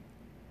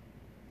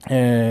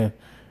 and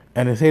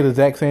they say the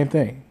exact same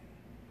thing.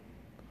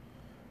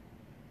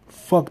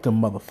 Fuck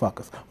them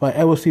motherfuckers. If I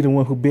ever see the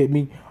one who bit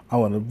me, I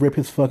want to rip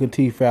his fucking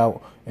teeth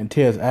out and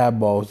tear his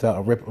eyeballs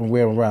out and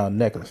wear him around a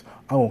necklace.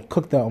 I'm going to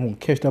cook that. I'm going to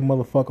catch that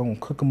motherfucker. I'm going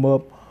to cook him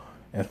up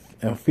and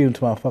feed him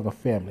to my fucking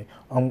family.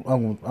 I'm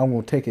going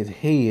to take his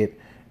head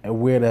and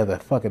wear it as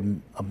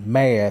a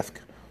mask.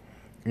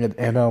 And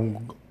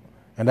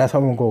that's how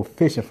I'm going to go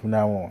fishing from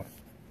now on.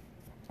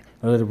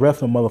 And let the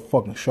rest of the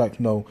motherfucking sharks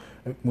know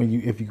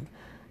if you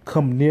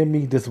come near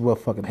me, this is what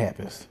fucking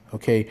happens.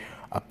 Okay?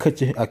 I'll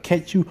catch you, I'll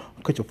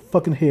cut your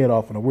fucking head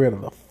off and I'll wear it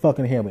as a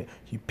fucking helmet.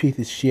 You piece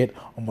of shit.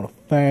 I'm gonna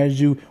find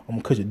you, I'm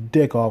gonna cut your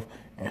dick off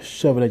and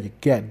shove it in your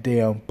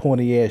goddamn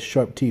pointy ass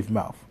sharp teeth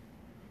mouth.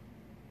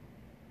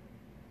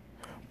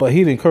 But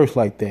he didn't curse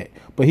like that.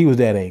 But he was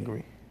that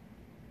angry.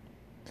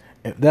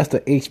 That's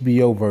the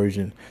HBO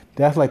version.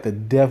 That's like the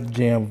Def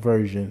Jam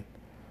version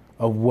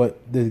of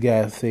what this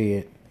guy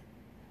said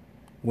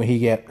when he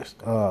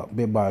got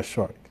bit by a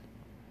shark.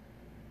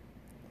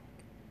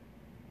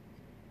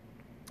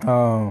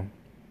 And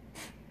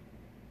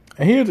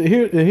here's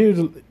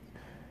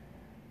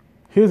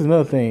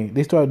another thing.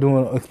 They started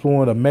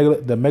exploring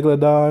the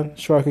Megalodon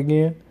shark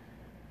again.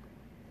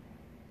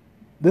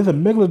 There's a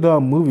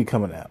Megalodon movie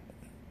coming out,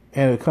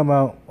 and it'll come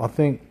out I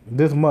think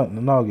this month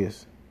in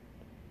August.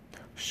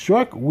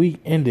 Shark Week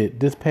ended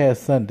this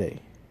past Sunday.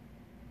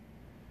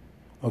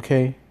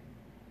 Okay.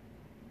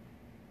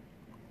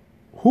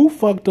 Who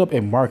fucked up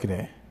in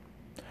marketing?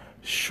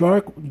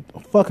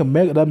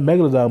 That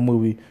Megalodon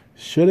movie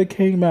should have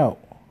came out.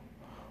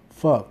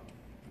 Fuck.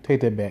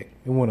 Take that back.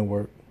 It wouldn't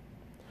work.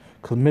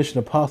 Because Mission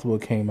Impossible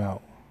came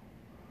out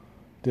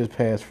did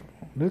it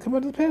come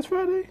out this past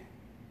Friday?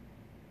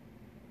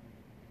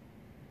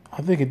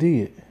 I think it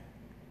did.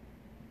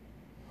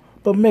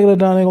 But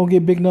Megalodon ain't gonna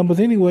get big numbers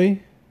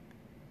anyway.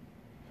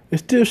 It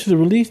still should have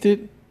released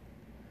it.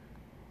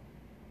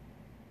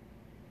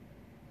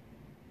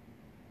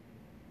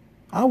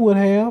 I would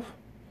have.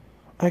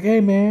 Like, hey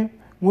man,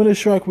 when does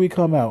Shark Week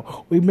come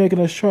out? We making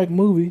a shark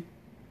movie.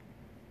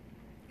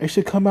 It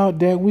should come out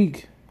that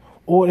week.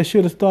 Or it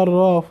should have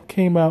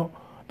came out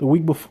the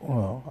week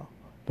before.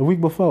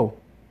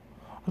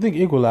 I think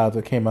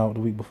Equalizer came out the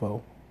week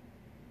before.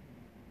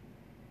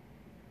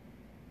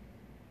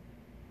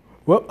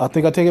 Well, I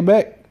think I take it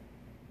back.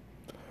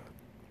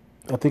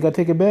 I think it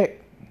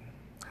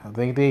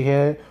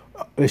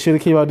should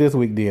have came out this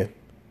week then.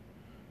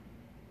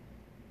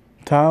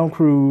 Tom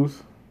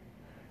Cruise,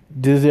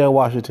 Denzel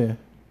Washington.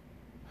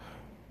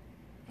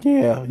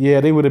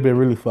 Yeah, they would have been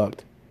really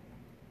fucked.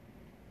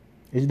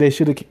 They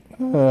should have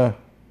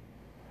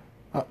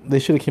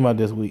came out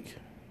this week.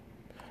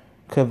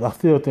 because I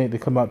still think they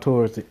come out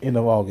towards the end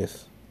of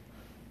August,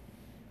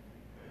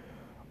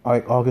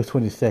 like August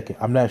 22nd.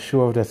 I'm not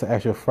sure if that's an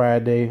actual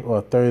Friday or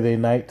a Thursday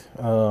night.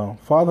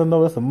 Father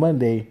knows that's a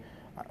Monday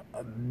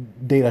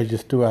date I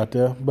just threw out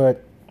there,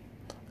 but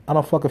I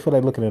don't fucking feel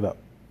like looking it up.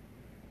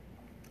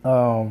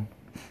 Um,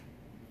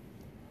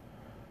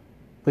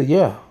 but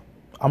yeah,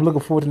 I'm looking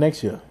forward to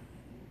next year.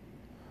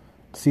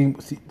 See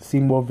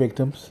more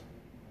victims.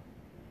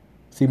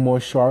 See more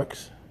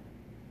sharks.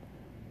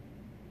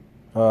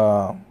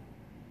 What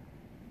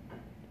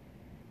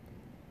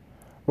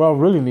I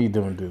really need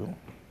them to do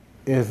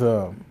is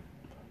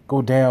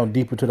go down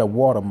deeper to that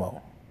water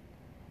more.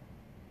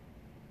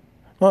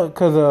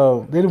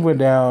 Because they went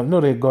down,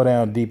 they go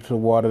down deep to the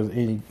waters,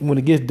 and when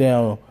it gets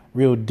down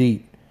real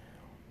deep,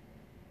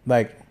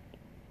 like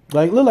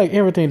look like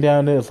everything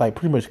down there is like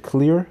pretty much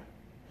clear,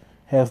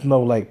 has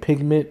no like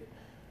pigment,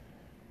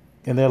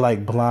 and they're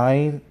like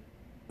blind,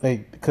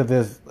 like because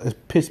it's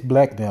pitch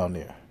black down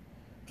there.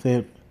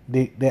 So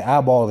their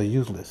eyeballs are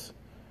useless.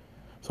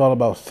 It's all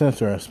about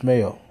sensor and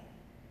smell.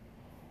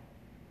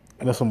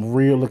 And there's some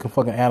real looking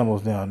fucking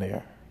animals down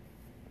there.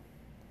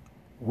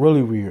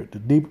 Really weird.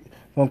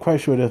 I'm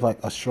quite sure there's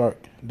like a shark.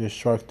 There's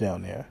sharks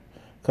down there.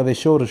 Because they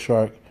showed a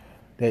shark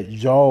that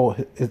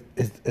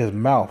his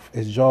mouth,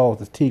 his jaws,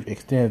 his teeth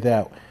extends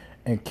out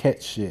and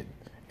catch shit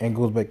and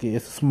goes back in.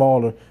 It's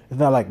smaller. It's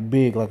not like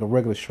big like a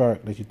regular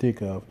shark that you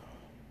think of.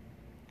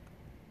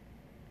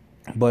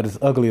 But it's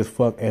ugly as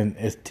fuck and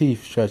its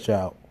teeth stretch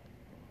out.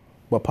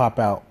 But pop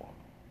out.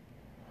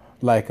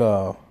 Like,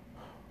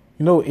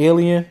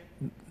 Alien?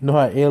 You know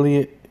how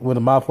Alien, when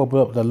the mouth open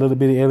up, the little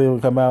bitty alien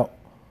will come out?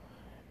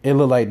 It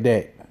look like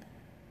that.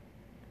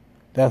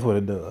 That's what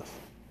it does.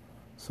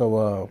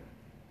 So,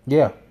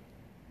 yeah.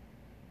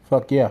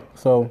 Fuck yeah.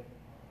 So,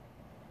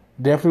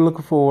 definitely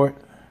looking forward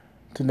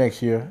to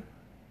next year.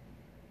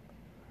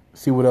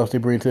 See what else they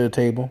bring to the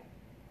table.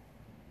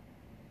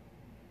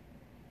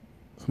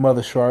 Some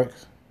other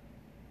sharks.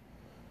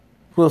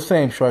 Well,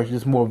 same sharks,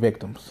 just more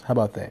victims. How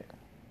about that?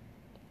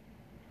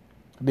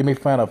 They may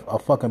find a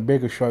fucking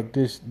bigger shark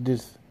this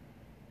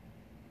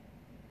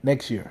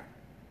next year.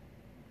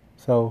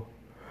 So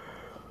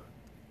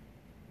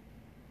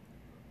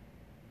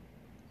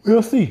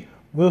we'll see.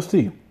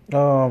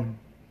 I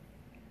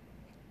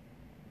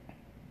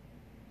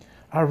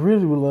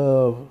really would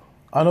love.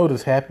 I know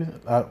this happened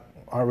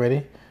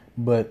already,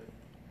 but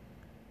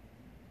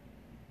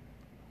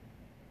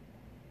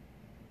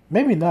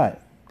maybe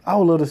not. I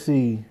would love to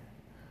see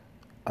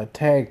a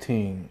tag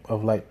team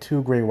of like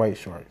two great white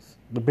sharks,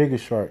 the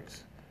biggest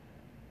sharks.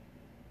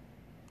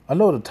 I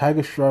know the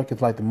tiger shark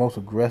is like the most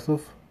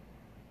aggressive,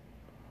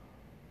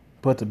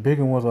 but the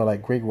bigger ones are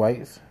like great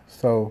whites.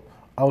 So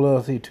I would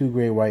love to see two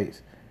great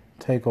whites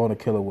take on a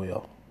killer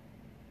whale,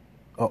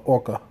 or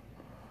orca,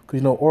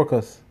 because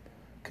orcas,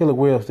 killer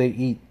whales, they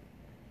eat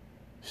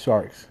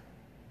sharks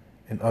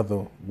and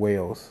other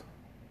whales.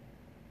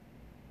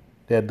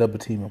 They're double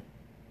team them.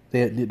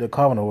 They're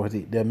carnivores.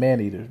 They're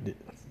man eaters.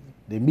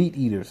 They're meat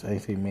eaters. I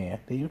ain't say man.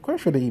 They're quite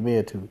sure they eat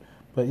man too.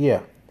 But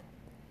yeah,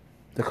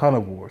 the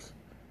carnivores.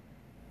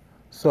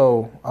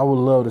 So I would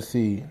love to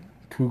see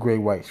two great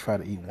whites try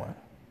to eat one.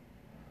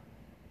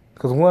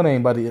 Because one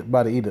ain't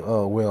about to eat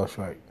a whale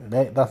shark.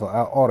 That's an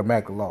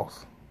automatic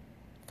loss.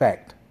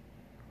 Fact.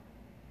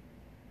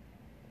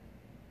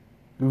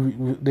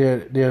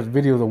 There's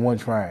videos of one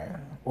trying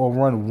or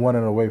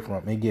running away from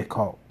it and get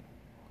caught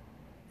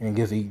and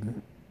gets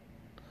eaten.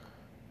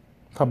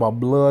 Talk about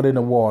blood in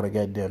the water,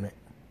 goddammit.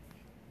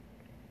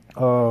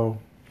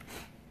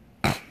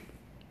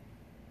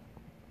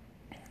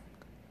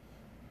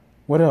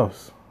 What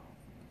else?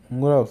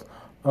 While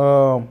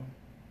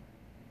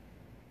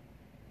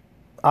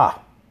I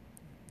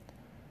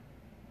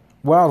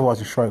was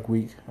watching Shark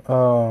Week,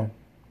 the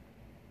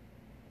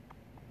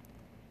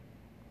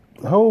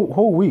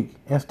whole week,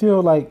 and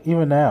still like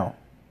even now,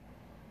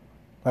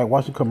 like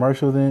watching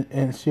commercials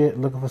and shit,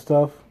 looking for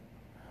stuff.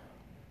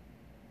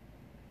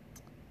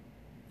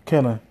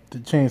 Kind of to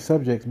change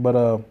subjects, but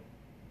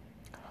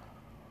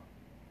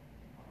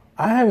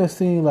I haven't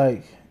seen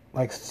like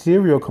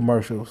cereal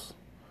commercials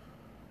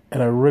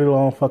in a really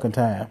long fucking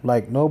time.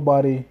 Like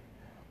nobody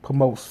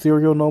promotes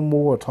cereal no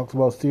more or talks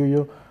about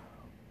cereal.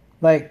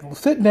 Like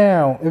sit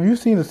down. If you've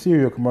seen a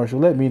cereal commercial,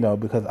 let me know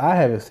because I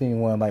haven't seen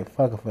one like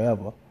fucking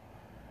forever,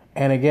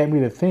 and it got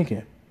me to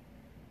thinking.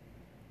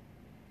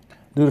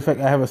 Due to the fact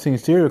I haven't seen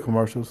cereal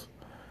commercials,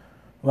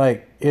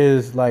 like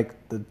is like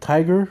the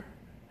tiger.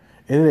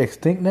 Is it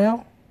extinct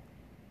now?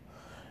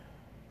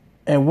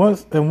 And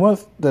once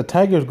the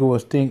tigers go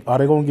extinct, are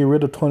they gonna get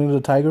rid of Tony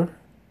the Tiger?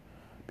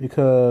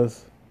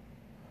 Because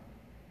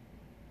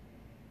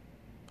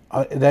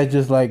that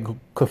just like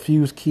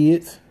confused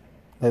kids,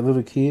 like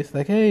little kids.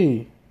 Like,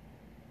 hey,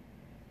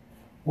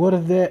 what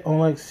is that on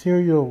like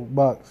cereal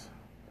box?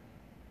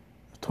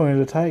 Tony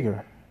the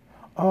Tiger.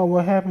 Oh,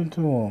 what happened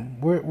to him?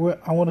 Where?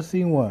 I want to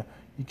see one.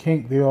 You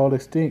can't. They're all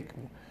extinct.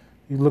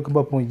 You look them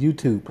up on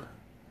YouTube.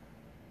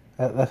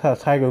 That's how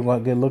tigers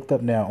gonna get looked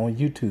up now on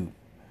YouTube.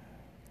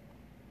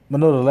 I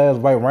know the last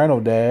white rhino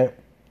died.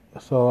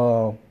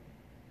 So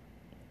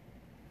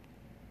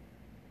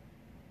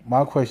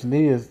my question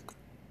is,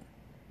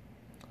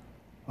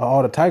 are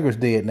all the tigers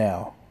dead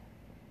now?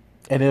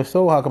 And if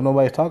so, how come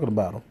nobody's talking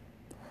about them?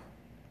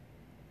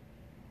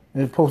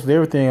 And it posted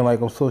everything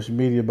like on social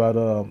media about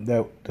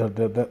that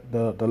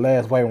the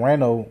last white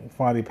rhino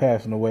finally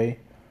passing away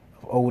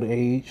of old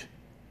age.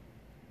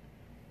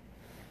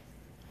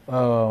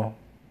 Uh,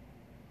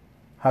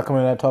 how come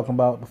they're not talking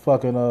about the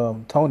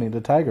fucking Tony the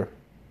tiger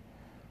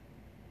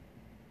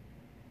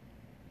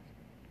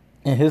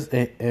and his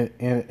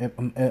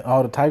and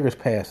all the tigers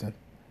passing?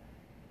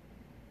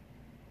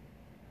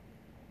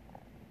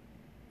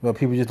 But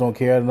people just don't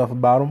care enough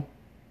about him.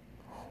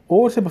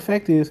 Or the simple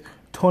fact is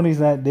Tony's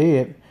not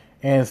dead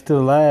and still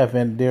alive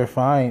and they're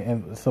fine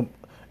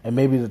and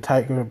maybe the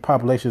tiger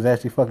population is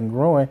actually fucking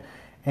growing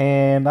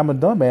and I'm a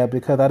dumbass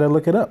because I didn't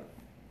look it up.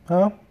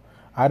 Huh?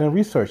 I didn't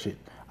research it.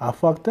 I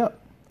fucked up.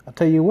 I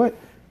tell you what,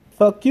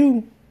 fuck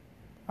you.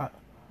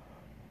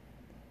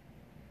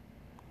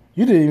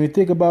 You didn't even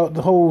think about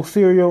the whole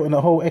cereal and the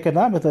whole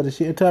economics of the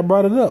shit until I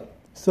brought it up.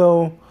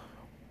 So,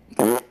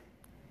 in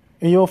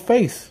your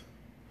face.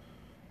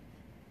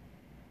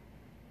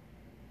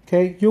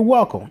 Okay, you're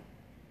welcome.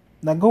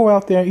 Now go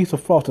out there and eat some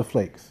Frosted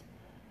Flakes.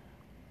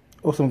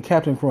 Or some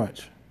Captain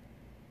Crunch.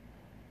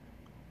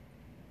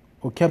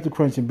 Or Captain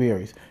Crunch and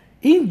berries.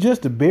 Eat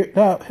just the berries.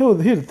 Now, here's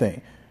the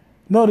thing.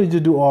 No, they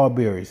just do all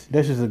berries.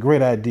 That's just a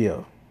great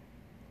idea.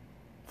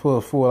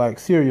 For like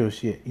cereal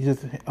shit. You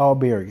just all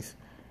berries.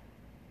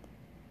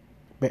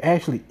 But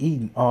actually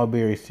eating all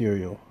berry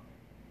cereal.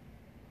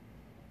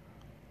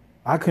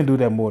 I couldn't do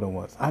that more than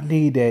once. I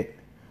need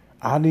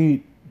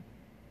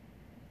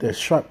the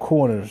sharp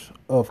corners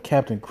of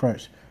Captain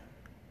Crunch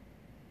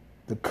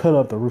to cut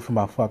up the roof of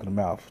my fucking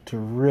mouth to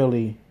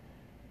really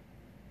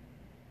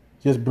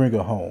just bring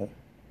it home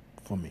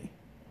for me.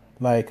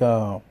 Like,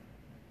 I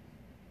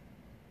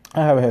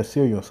haven't had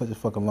cereal in such a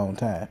fucking long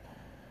time.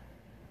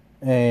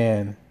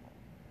 And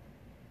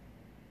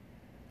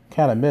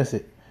kind of miss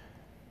it.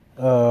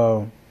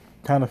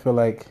 Kind of feel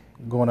like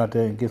going out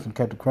there and get some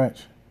Captain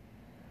Crunch.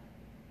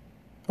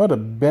 Well, the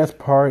best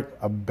part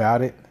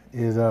about it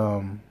is,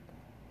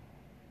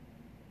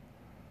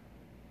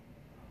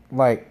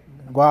 like,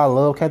 while I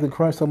love Captain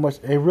Crunch so much,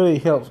 it really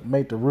helps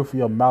make the roof of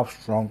your mouth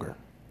stronger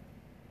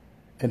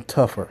and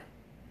tougher.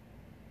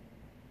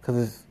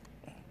 Because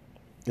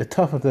it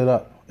toughens it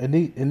up. It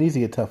needs to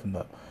get toughened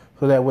up.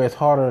 So that way it's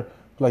harder,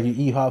 like you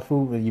eat hot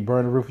food and you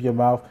burn the roof of your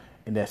mouth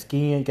and that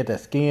skin, you get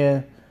that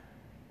skin,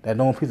 that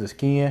long piece of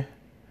skin,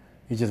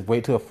 you just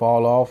wait till it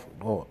fall off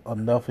or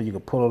enough so you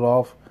can pull it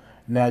off.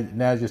 Now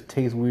it just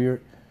tastes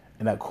weird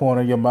in that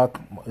corner of your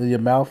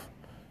mouth.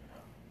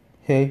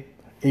 Okay?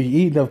 If you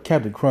eat enough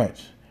Captain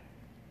Crunch,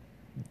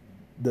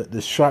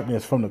 the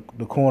sharpness from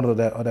the corner of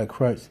that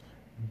crunch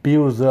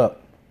builds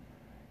up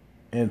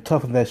and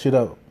toughens that shit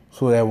up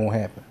so that won't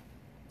happen.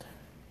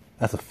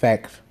 That's a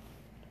fact.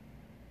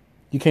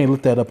 You can't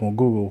look that up on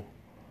Google,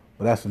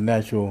 but that's a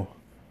natural,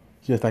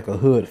 just like a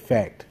hood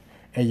fact.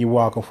 And you're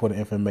welcome for the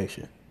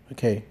information.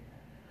 Okay?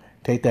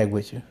 Take that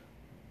with you.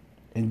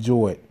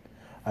 Enjoy it.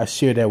 I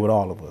share that with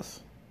all of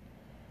us.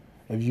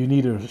 If you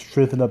need to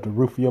strengthen up the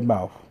roof of your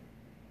mouth,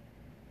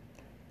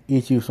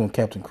 eat you some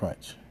Captain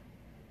Crunch.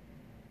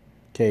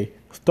 Okay?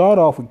 Start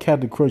off with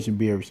Captain Crunch and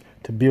berries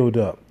to build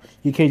up.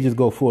 You can't just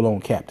go full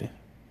on Captain.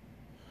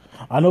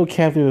 I know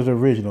Captain is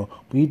original,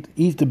 but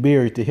eat the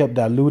berries to help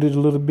dilute it a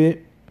little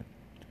bit.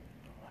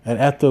 And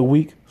after a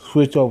week,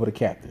 switch over to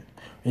Captain.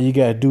 And you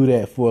got to do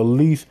that for at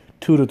least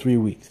 2 to 3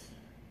 weeks.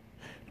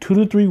 2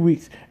 to 3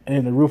 weeks, and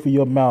then the roof of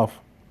your mouth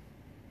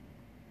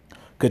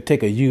could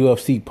take a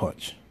UFC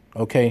punch.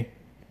 Okay?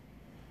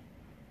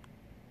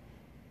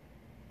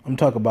 I'm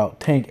talking about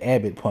Tank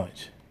Abbott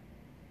punch.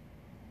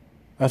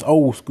 That's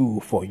old school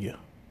for you.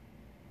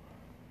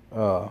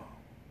 Who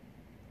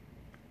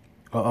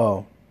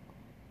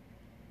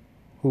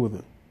was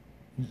it?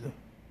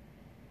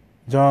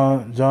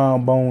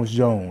 John Bones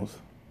Jones.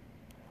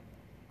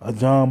 A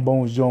John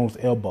Bones Jones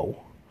elbow.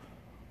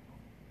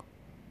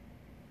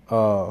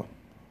 A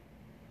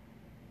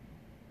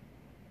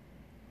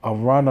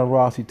Ronda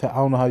Rousey I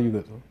don't know how you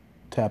could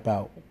tap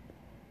out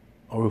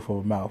a roof of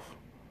a mouth.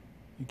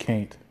 You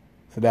can't.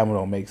 So that one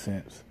don't make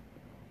sense.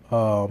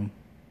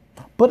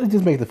 But it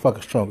just makes the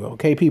fucker stronger,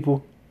 okay,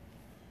 people?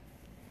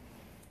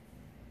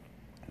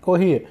 Go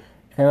ahead.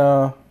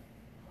 And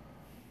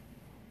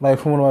like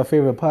from one of my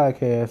favorite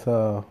podcasts,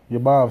 Your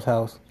Mom's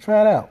House,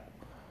 try it out.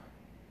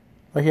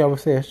 Like he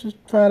always says, just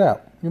try it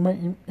out. It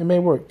may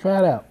work. Try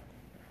it out.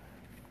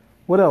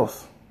 What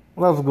else?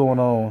 What else is going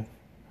on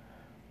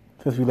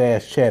since we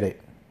last chatted?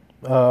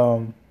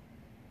 I'll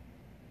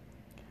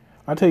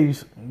tell you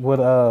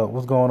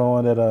what's going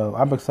on that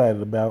I'm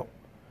excited about.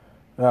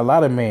 A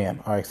lot of men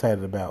are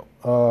excited about.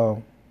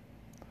 The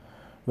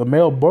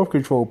male birth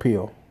control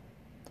pill.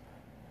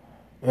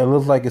 It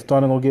looks like it's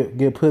starting to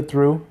get put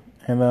through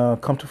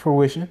and come to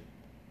fruition,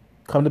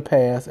 come to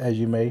pass, as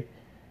you may,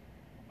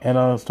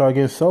 and start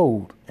getting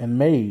sold and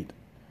made.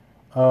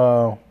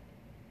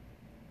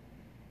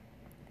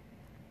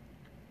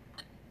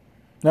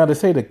 Now they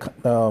say the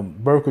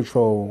birth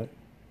control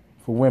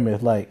for women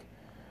is like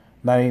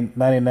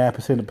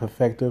 99%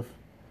 effective,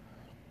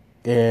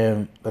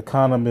 and the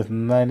condom is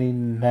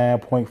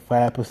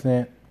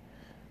 99.5%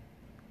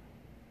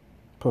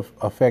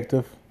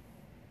 effective.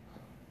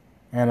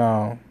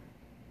 And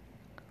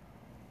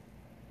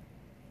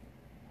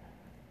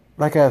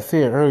like I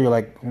said earlier,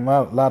 like a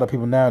lot of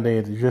people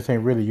nowadays just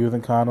ain't really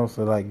using condoms,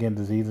 so like getting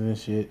diseases and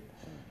shit,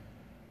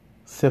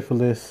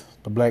 syphilis,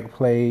 the black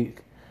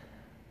plague,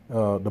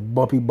 the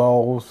bumpy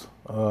balls.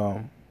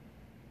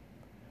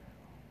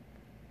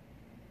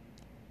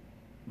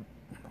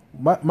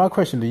 My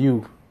question to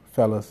you,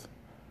 fellas,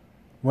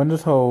 when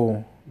this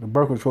whole the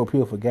birth control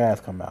pill for guys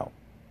come out,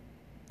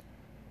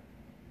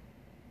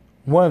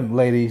 one,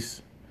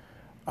 ladies,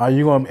 are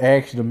you gonna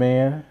ask the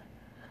man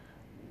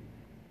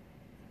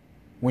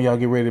when y'all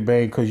get ready to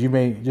bang? Because you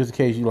may, just in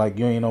case you like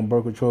you ain't on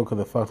birth control because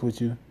it fucks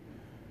with you,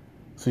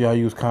 so y'all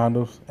use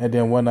condoms, and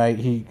then one night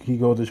he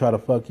goes to try to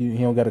fuck you, he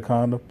don't got a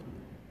condom,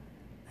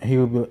 and he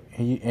would be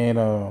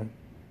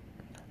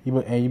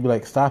you be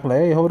like, stop, like,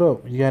 hey, hold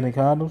up, you got any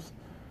condoms?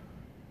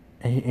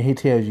 And he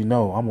tells you,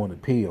 no, I'm on the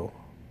pill.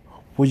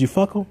 Would you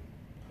fuck him?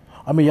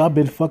 I mean, y'all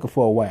been fucking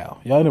for a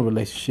while. Y'all in a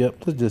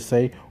relationship. Let's just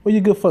say, well,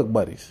 you good fuck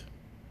buddies.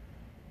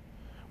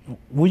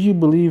 Would you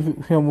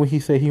believe him when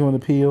he say he on the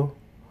pill?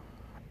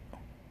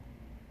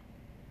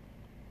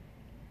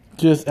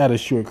 Just out of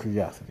sheer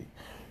curiosity.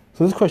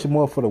 So this question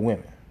more for the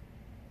women.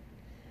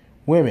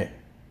 Women,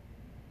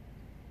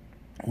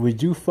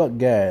 would you fuck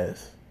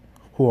guys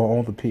who are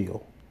on the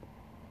pill,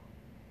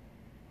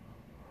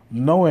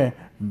 knowing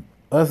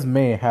us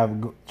men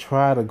have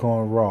tried to go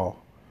on raw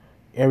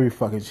every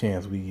fucking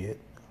chance we get?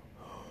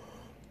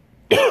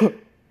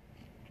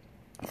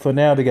 So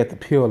now they got the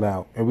pill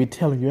out, and we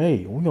telling you,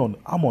 hey,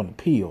 I'm on the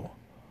pill,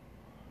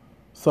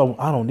 so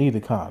I don't need a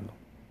condom.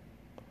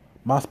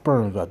 My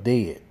sperms are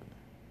dead.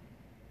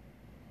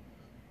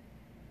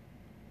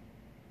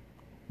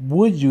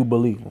 Would you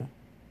believe them?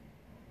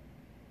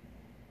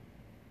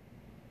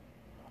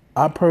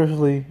 I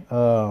personally,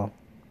 I'm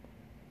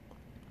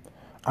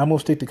gonna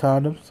stick to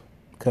condoms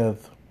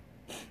because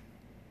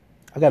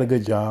I got a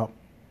good job,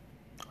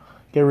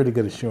 get really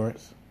good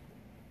insurance.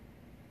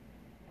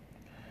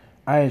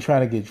 I ain't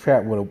trying to get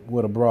trapped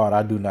with a broad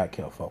I do not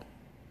care for.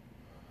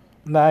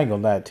 Nah, I ain't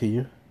gonna lie to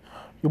you.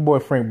 Your boy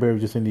Frank Berry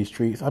just in these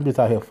streets. I'm just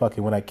out here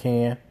fucking when I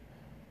can.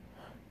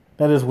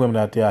 Now there's women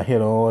out there I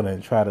hit on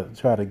and try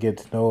to get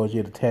to know or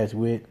get attached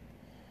with,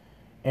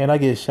 and I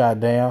get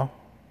shot down.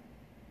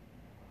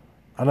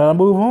 And then I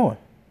move on,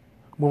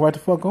 move right the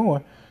fuck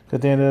on. Cause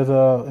then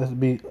there's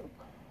be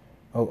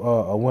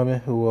a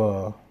woman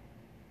who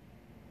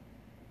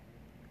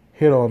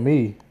hit on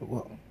me.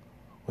 Well,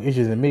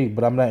 interested in me,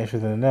 but I'm not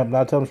interested in them. And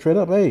I tell them straight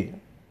up, hey,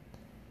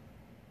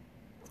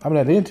 I'm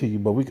not into you,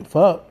 but we can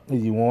fuck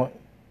if you want.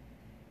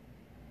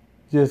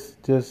 Just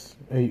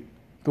hey,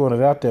 throwing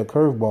it out there,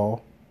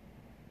 curveball.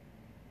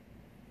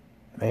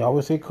 They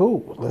always say,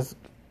 cool,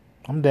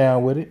 I'm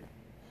down with it.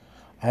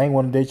 I ain't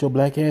want to date your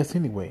black ass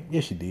anyway.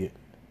 Yes, you did.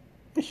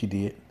 Yes, you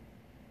did.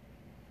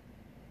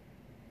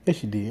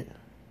 Yes, you did.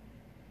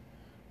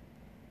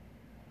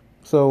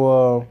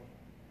 So,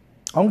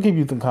 I'm going to give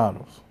you some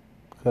condoms.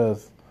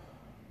 Because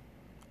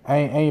I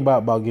ain't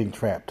about getting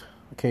trapped.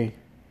 Okay?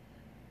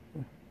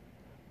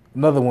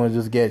 Another one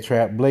just got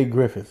trapped. Blake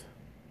Griffith.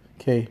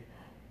 Okay?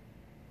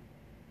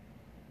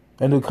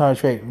 That new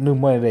contract, new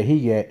money that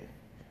he got.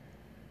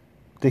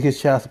 They get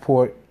child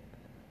support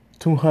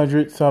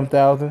 200-some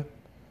thousand.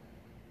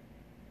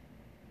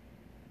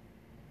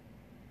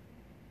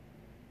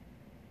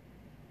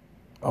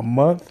 A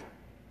month?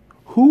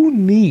 Who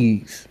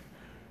needs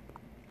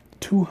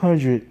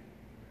 200?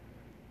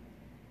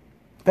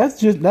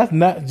 That's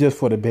not just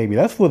for the baby.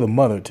 That's for the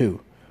mother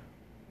too.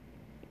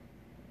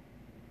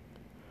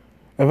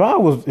 If I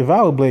was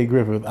Blake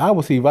Griffith, I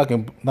would see if I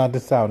can knock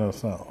this out in a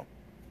song.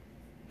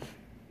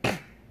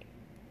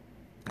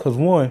 Cause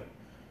one,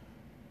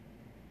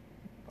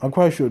 I'm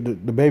quite sure the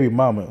baby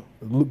mama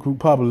who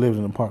probably lives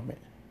in an apartment.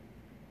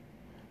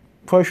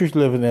 Quite sure she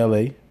lives in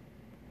L.A.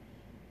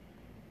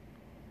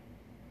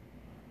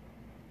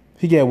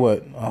 He got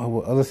what?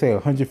 Let's say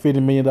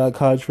 $150 million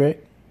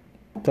contract.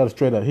 Tell her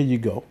straight up, here you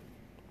go.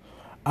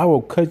 I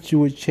will cut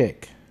you a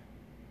check.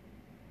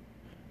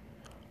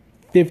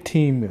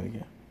 $15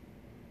 million.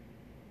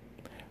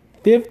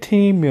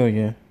 $15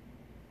 million.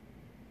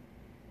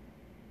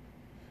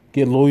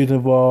 Get lawyers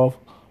involved.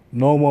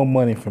 No more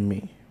money from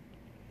me.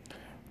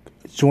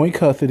 Joint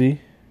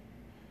custody.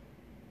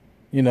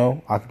 You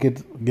know, I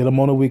could get them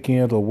on the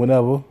weekends or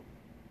whenever.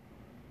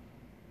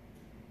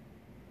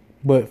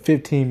 But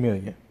 $15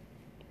 million.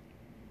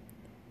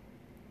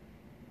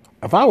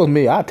 If I was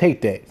me, I'd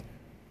take that.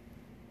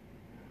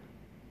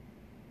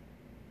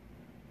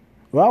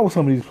 If I was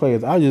some of these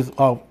players, I'd just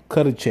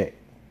cut a check.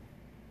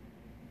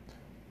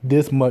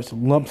 This much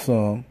lump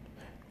sum,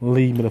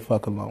 leave me the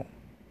fuck alone.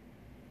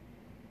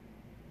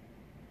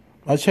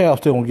 My child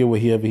still gonna get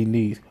whatever he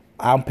needs.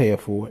 I'm paying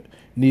for it.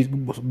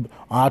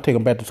 I'll take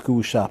him back to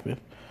school shopping.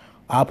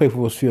 I'll pay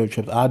for his field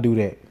trips. I'll do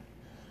that.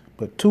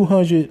 But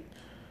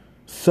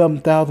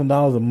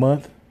 $200,000 a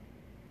month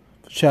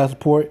for child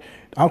support.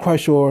 I'm quite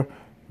sure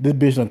this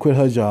bitch done quit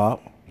her job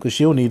because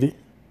she don't need it.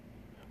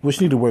 What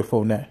she need to work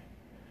for now?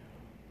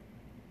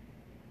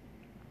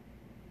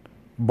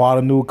 Bought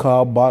a new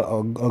car, bought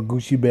a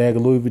Gucci bag, a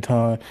Louis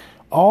Vuitton.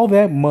 All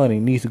that money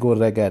needs to go to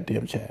that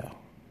goddamn child.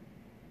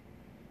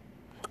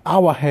 I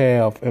will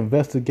have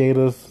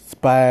investigators,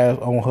 spies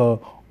on her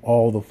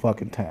all the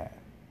fucking time.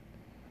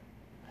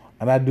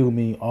 And I do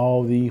mean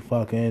all the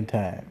fucking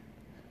time.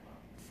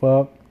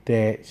 Fuck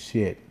that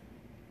shit.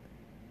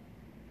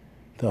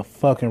 The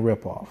fucking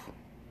ripoff.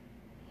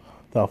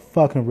 The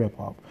fucking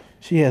ripoff.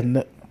 She has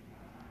no...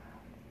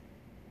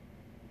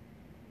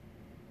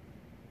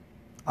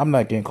 I'm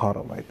not getting caught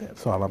up like that.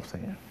 That's all I'm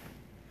saying.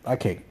 I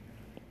can't.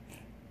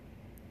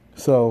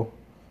 So,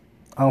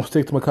 I don't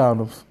stick to my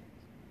condoms.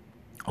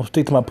 I'll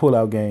stick to my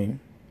pull-out game.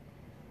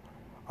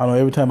 I know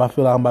every time I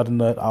feel like I'm about to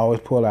nut, I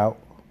always pull out.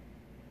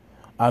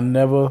 I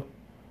never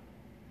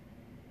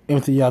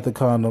empty out the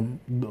condom.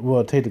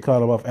 Well, take the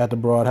condom off at the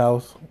broad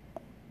house.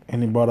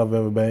 Any broad I've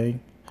ever banged.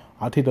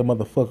 I'll take that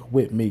motherfucker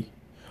with me.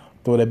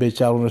 Throw that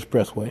bitch out on the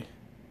expressway.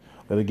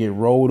 Let it get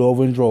rolled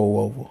over and drove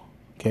over.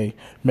 Okay?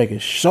 Making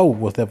sure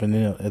what's happening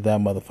in if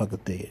that motherfucker's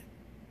dead.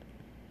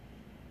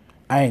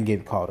 I ain't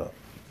getting caught up.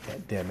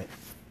 God damn it.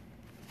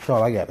 That's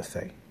all I gotta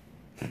say.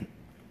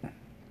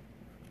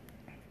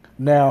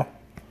 Now,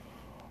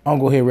 I'm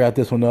gonna go ahead and wrap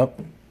this one up.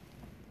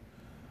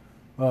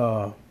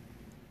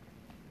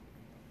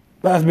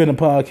 That's been a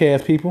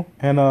podcast, people.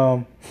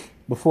 And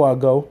before I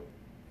go,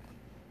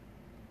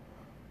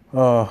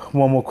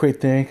 one more quick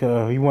thing.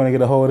 You want to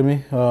get a hold of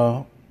me?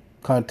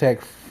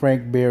 Contact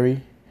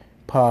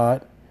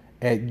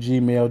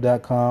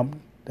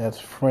frankberrypod@gmail.com. That's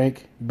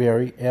Frank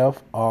Berry,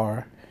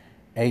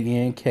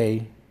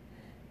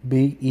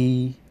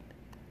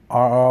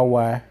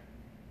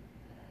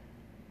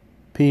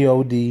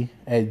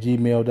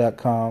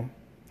 FrankBerryPod@gmail.com.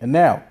 And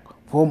now,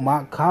 for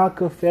my car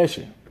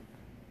confession.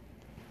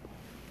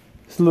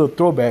 It's a little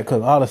throwback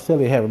because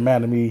Araceli had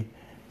reminded me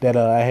that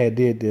I had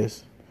did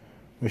this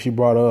when she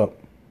brought her up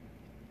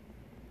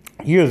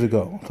years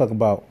ago. I'm talking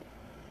about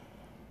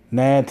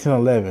 9, 10,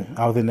 11.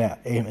 I was in that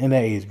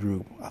age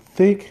group. I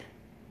think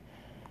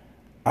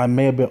I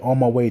may have been on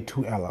my way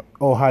to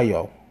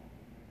Ohio.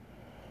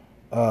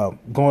 Going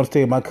to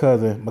stay with my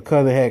cousin. My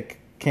cousin had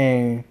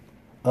came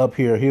up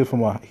here. He lives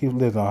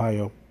in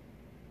Ohio.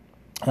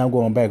 And I'm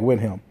going back with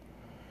him.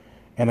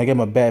 And I got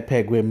my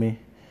backpack with me.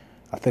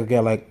 I think I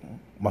got like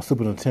my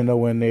Super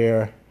Nintendo in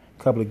there, a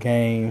couple of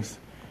games,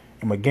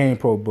 and my Game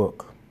Pro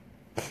book.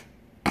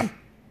 And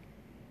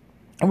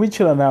we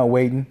chilling out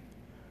waiting.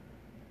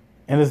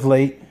 And it's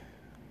late.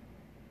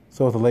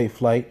 So it's a late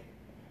flight.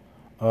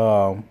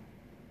 And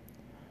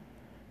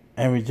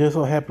we just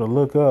so happen to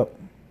look up.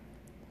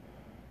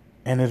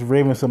 And it's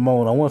Raven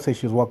Simone. I want to say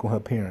she was walking with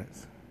her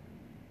parents.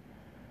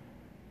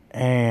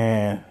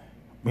 And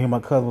me and my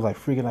cousin was like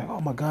freaking like, oh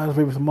my God, it's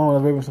Raven Simone,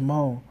 it's Raven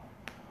Simone.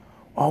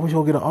 Oh, we should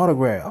go get an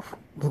autograph.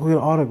 Let's go get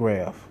an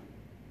autograph.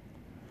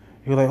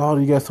 He was like, oh,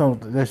 you got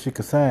something that she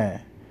could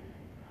sign.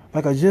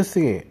 Like I just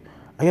said,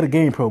 I got a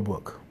Game Pro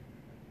book.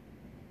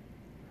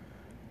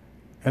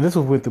 And this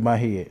was went through my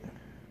head.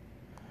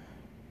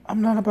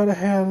 I'm not about to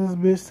have this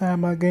bitch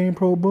sign my Game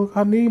Pro book.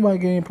 I need my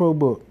Game Pro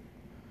book.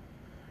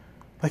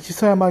 Like you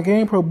signed my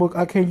Game Pro book,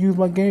 I can't use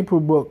my Game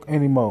Pro book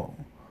anymore.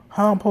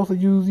 How I'm supposed to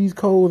use these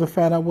codes and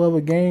find out what other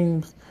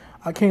games?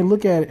 I can't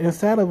look at it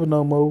inside of it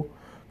no more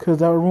because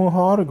that would ruin her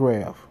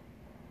autograph.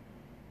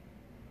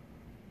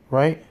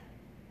 Right?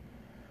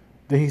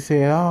 Then he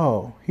said,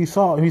 oh, he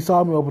saw me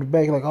open the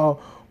back like, oh,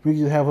 we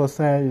just have her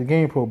sign the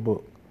Game Pro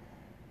book.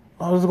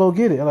 Oh, let's go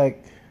get it.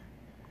 Like,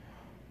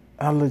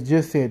 I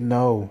legit said,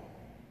 no,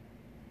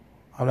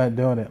 I'm not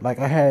doing it. Like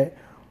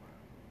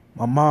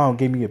my mom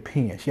gave me a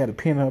pen. She had a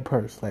pen in her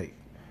purse. Like,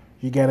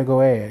 you gotta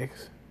go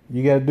ask.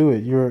 You gotta do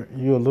it. You're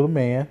a little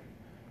man.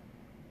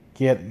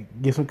 Get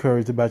some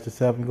courage about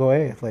yourself and go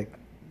ask. Like,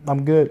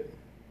 I'm good.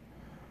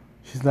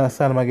 She's not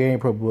signing my Game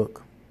Pro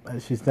book.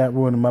 She's not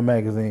ruining my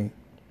magazine.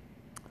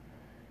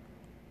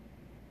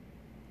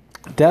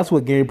 That's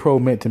what Game Pro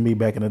meant to me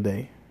back in the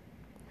day.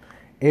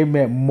 It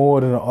meant more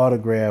than an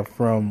autograph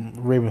from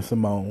Raven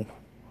Simone,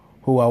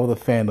 who I was a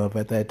fan of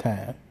at that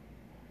time.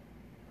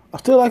 I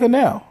still like her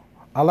now.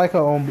 I like her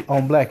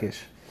on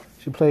Blackish.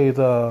 She plays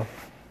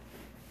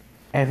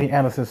Anthony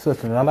Anderson's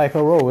sister, and I like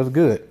her role. It's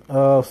good.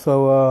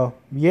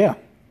 Yeah.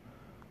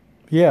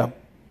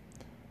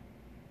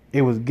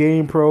 It was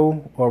Game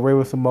Pro or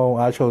Raven Simone.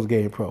 I chose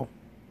Game Pro.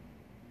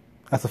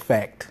 That's a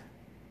fact.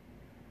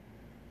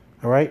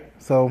 All right?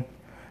 So,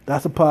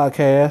 that's a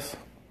podcast.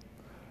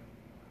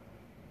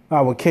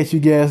 I will catch you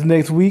guys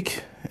next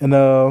week. And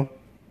all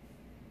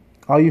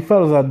you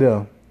fellas out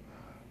there,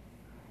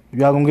 if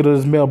y'all gonna get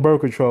this male birth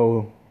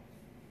control,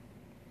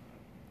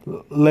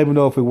 let me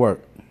know if it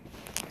worked.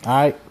 All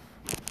right?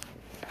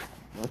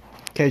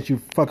 Catch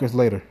you fuckers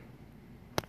later.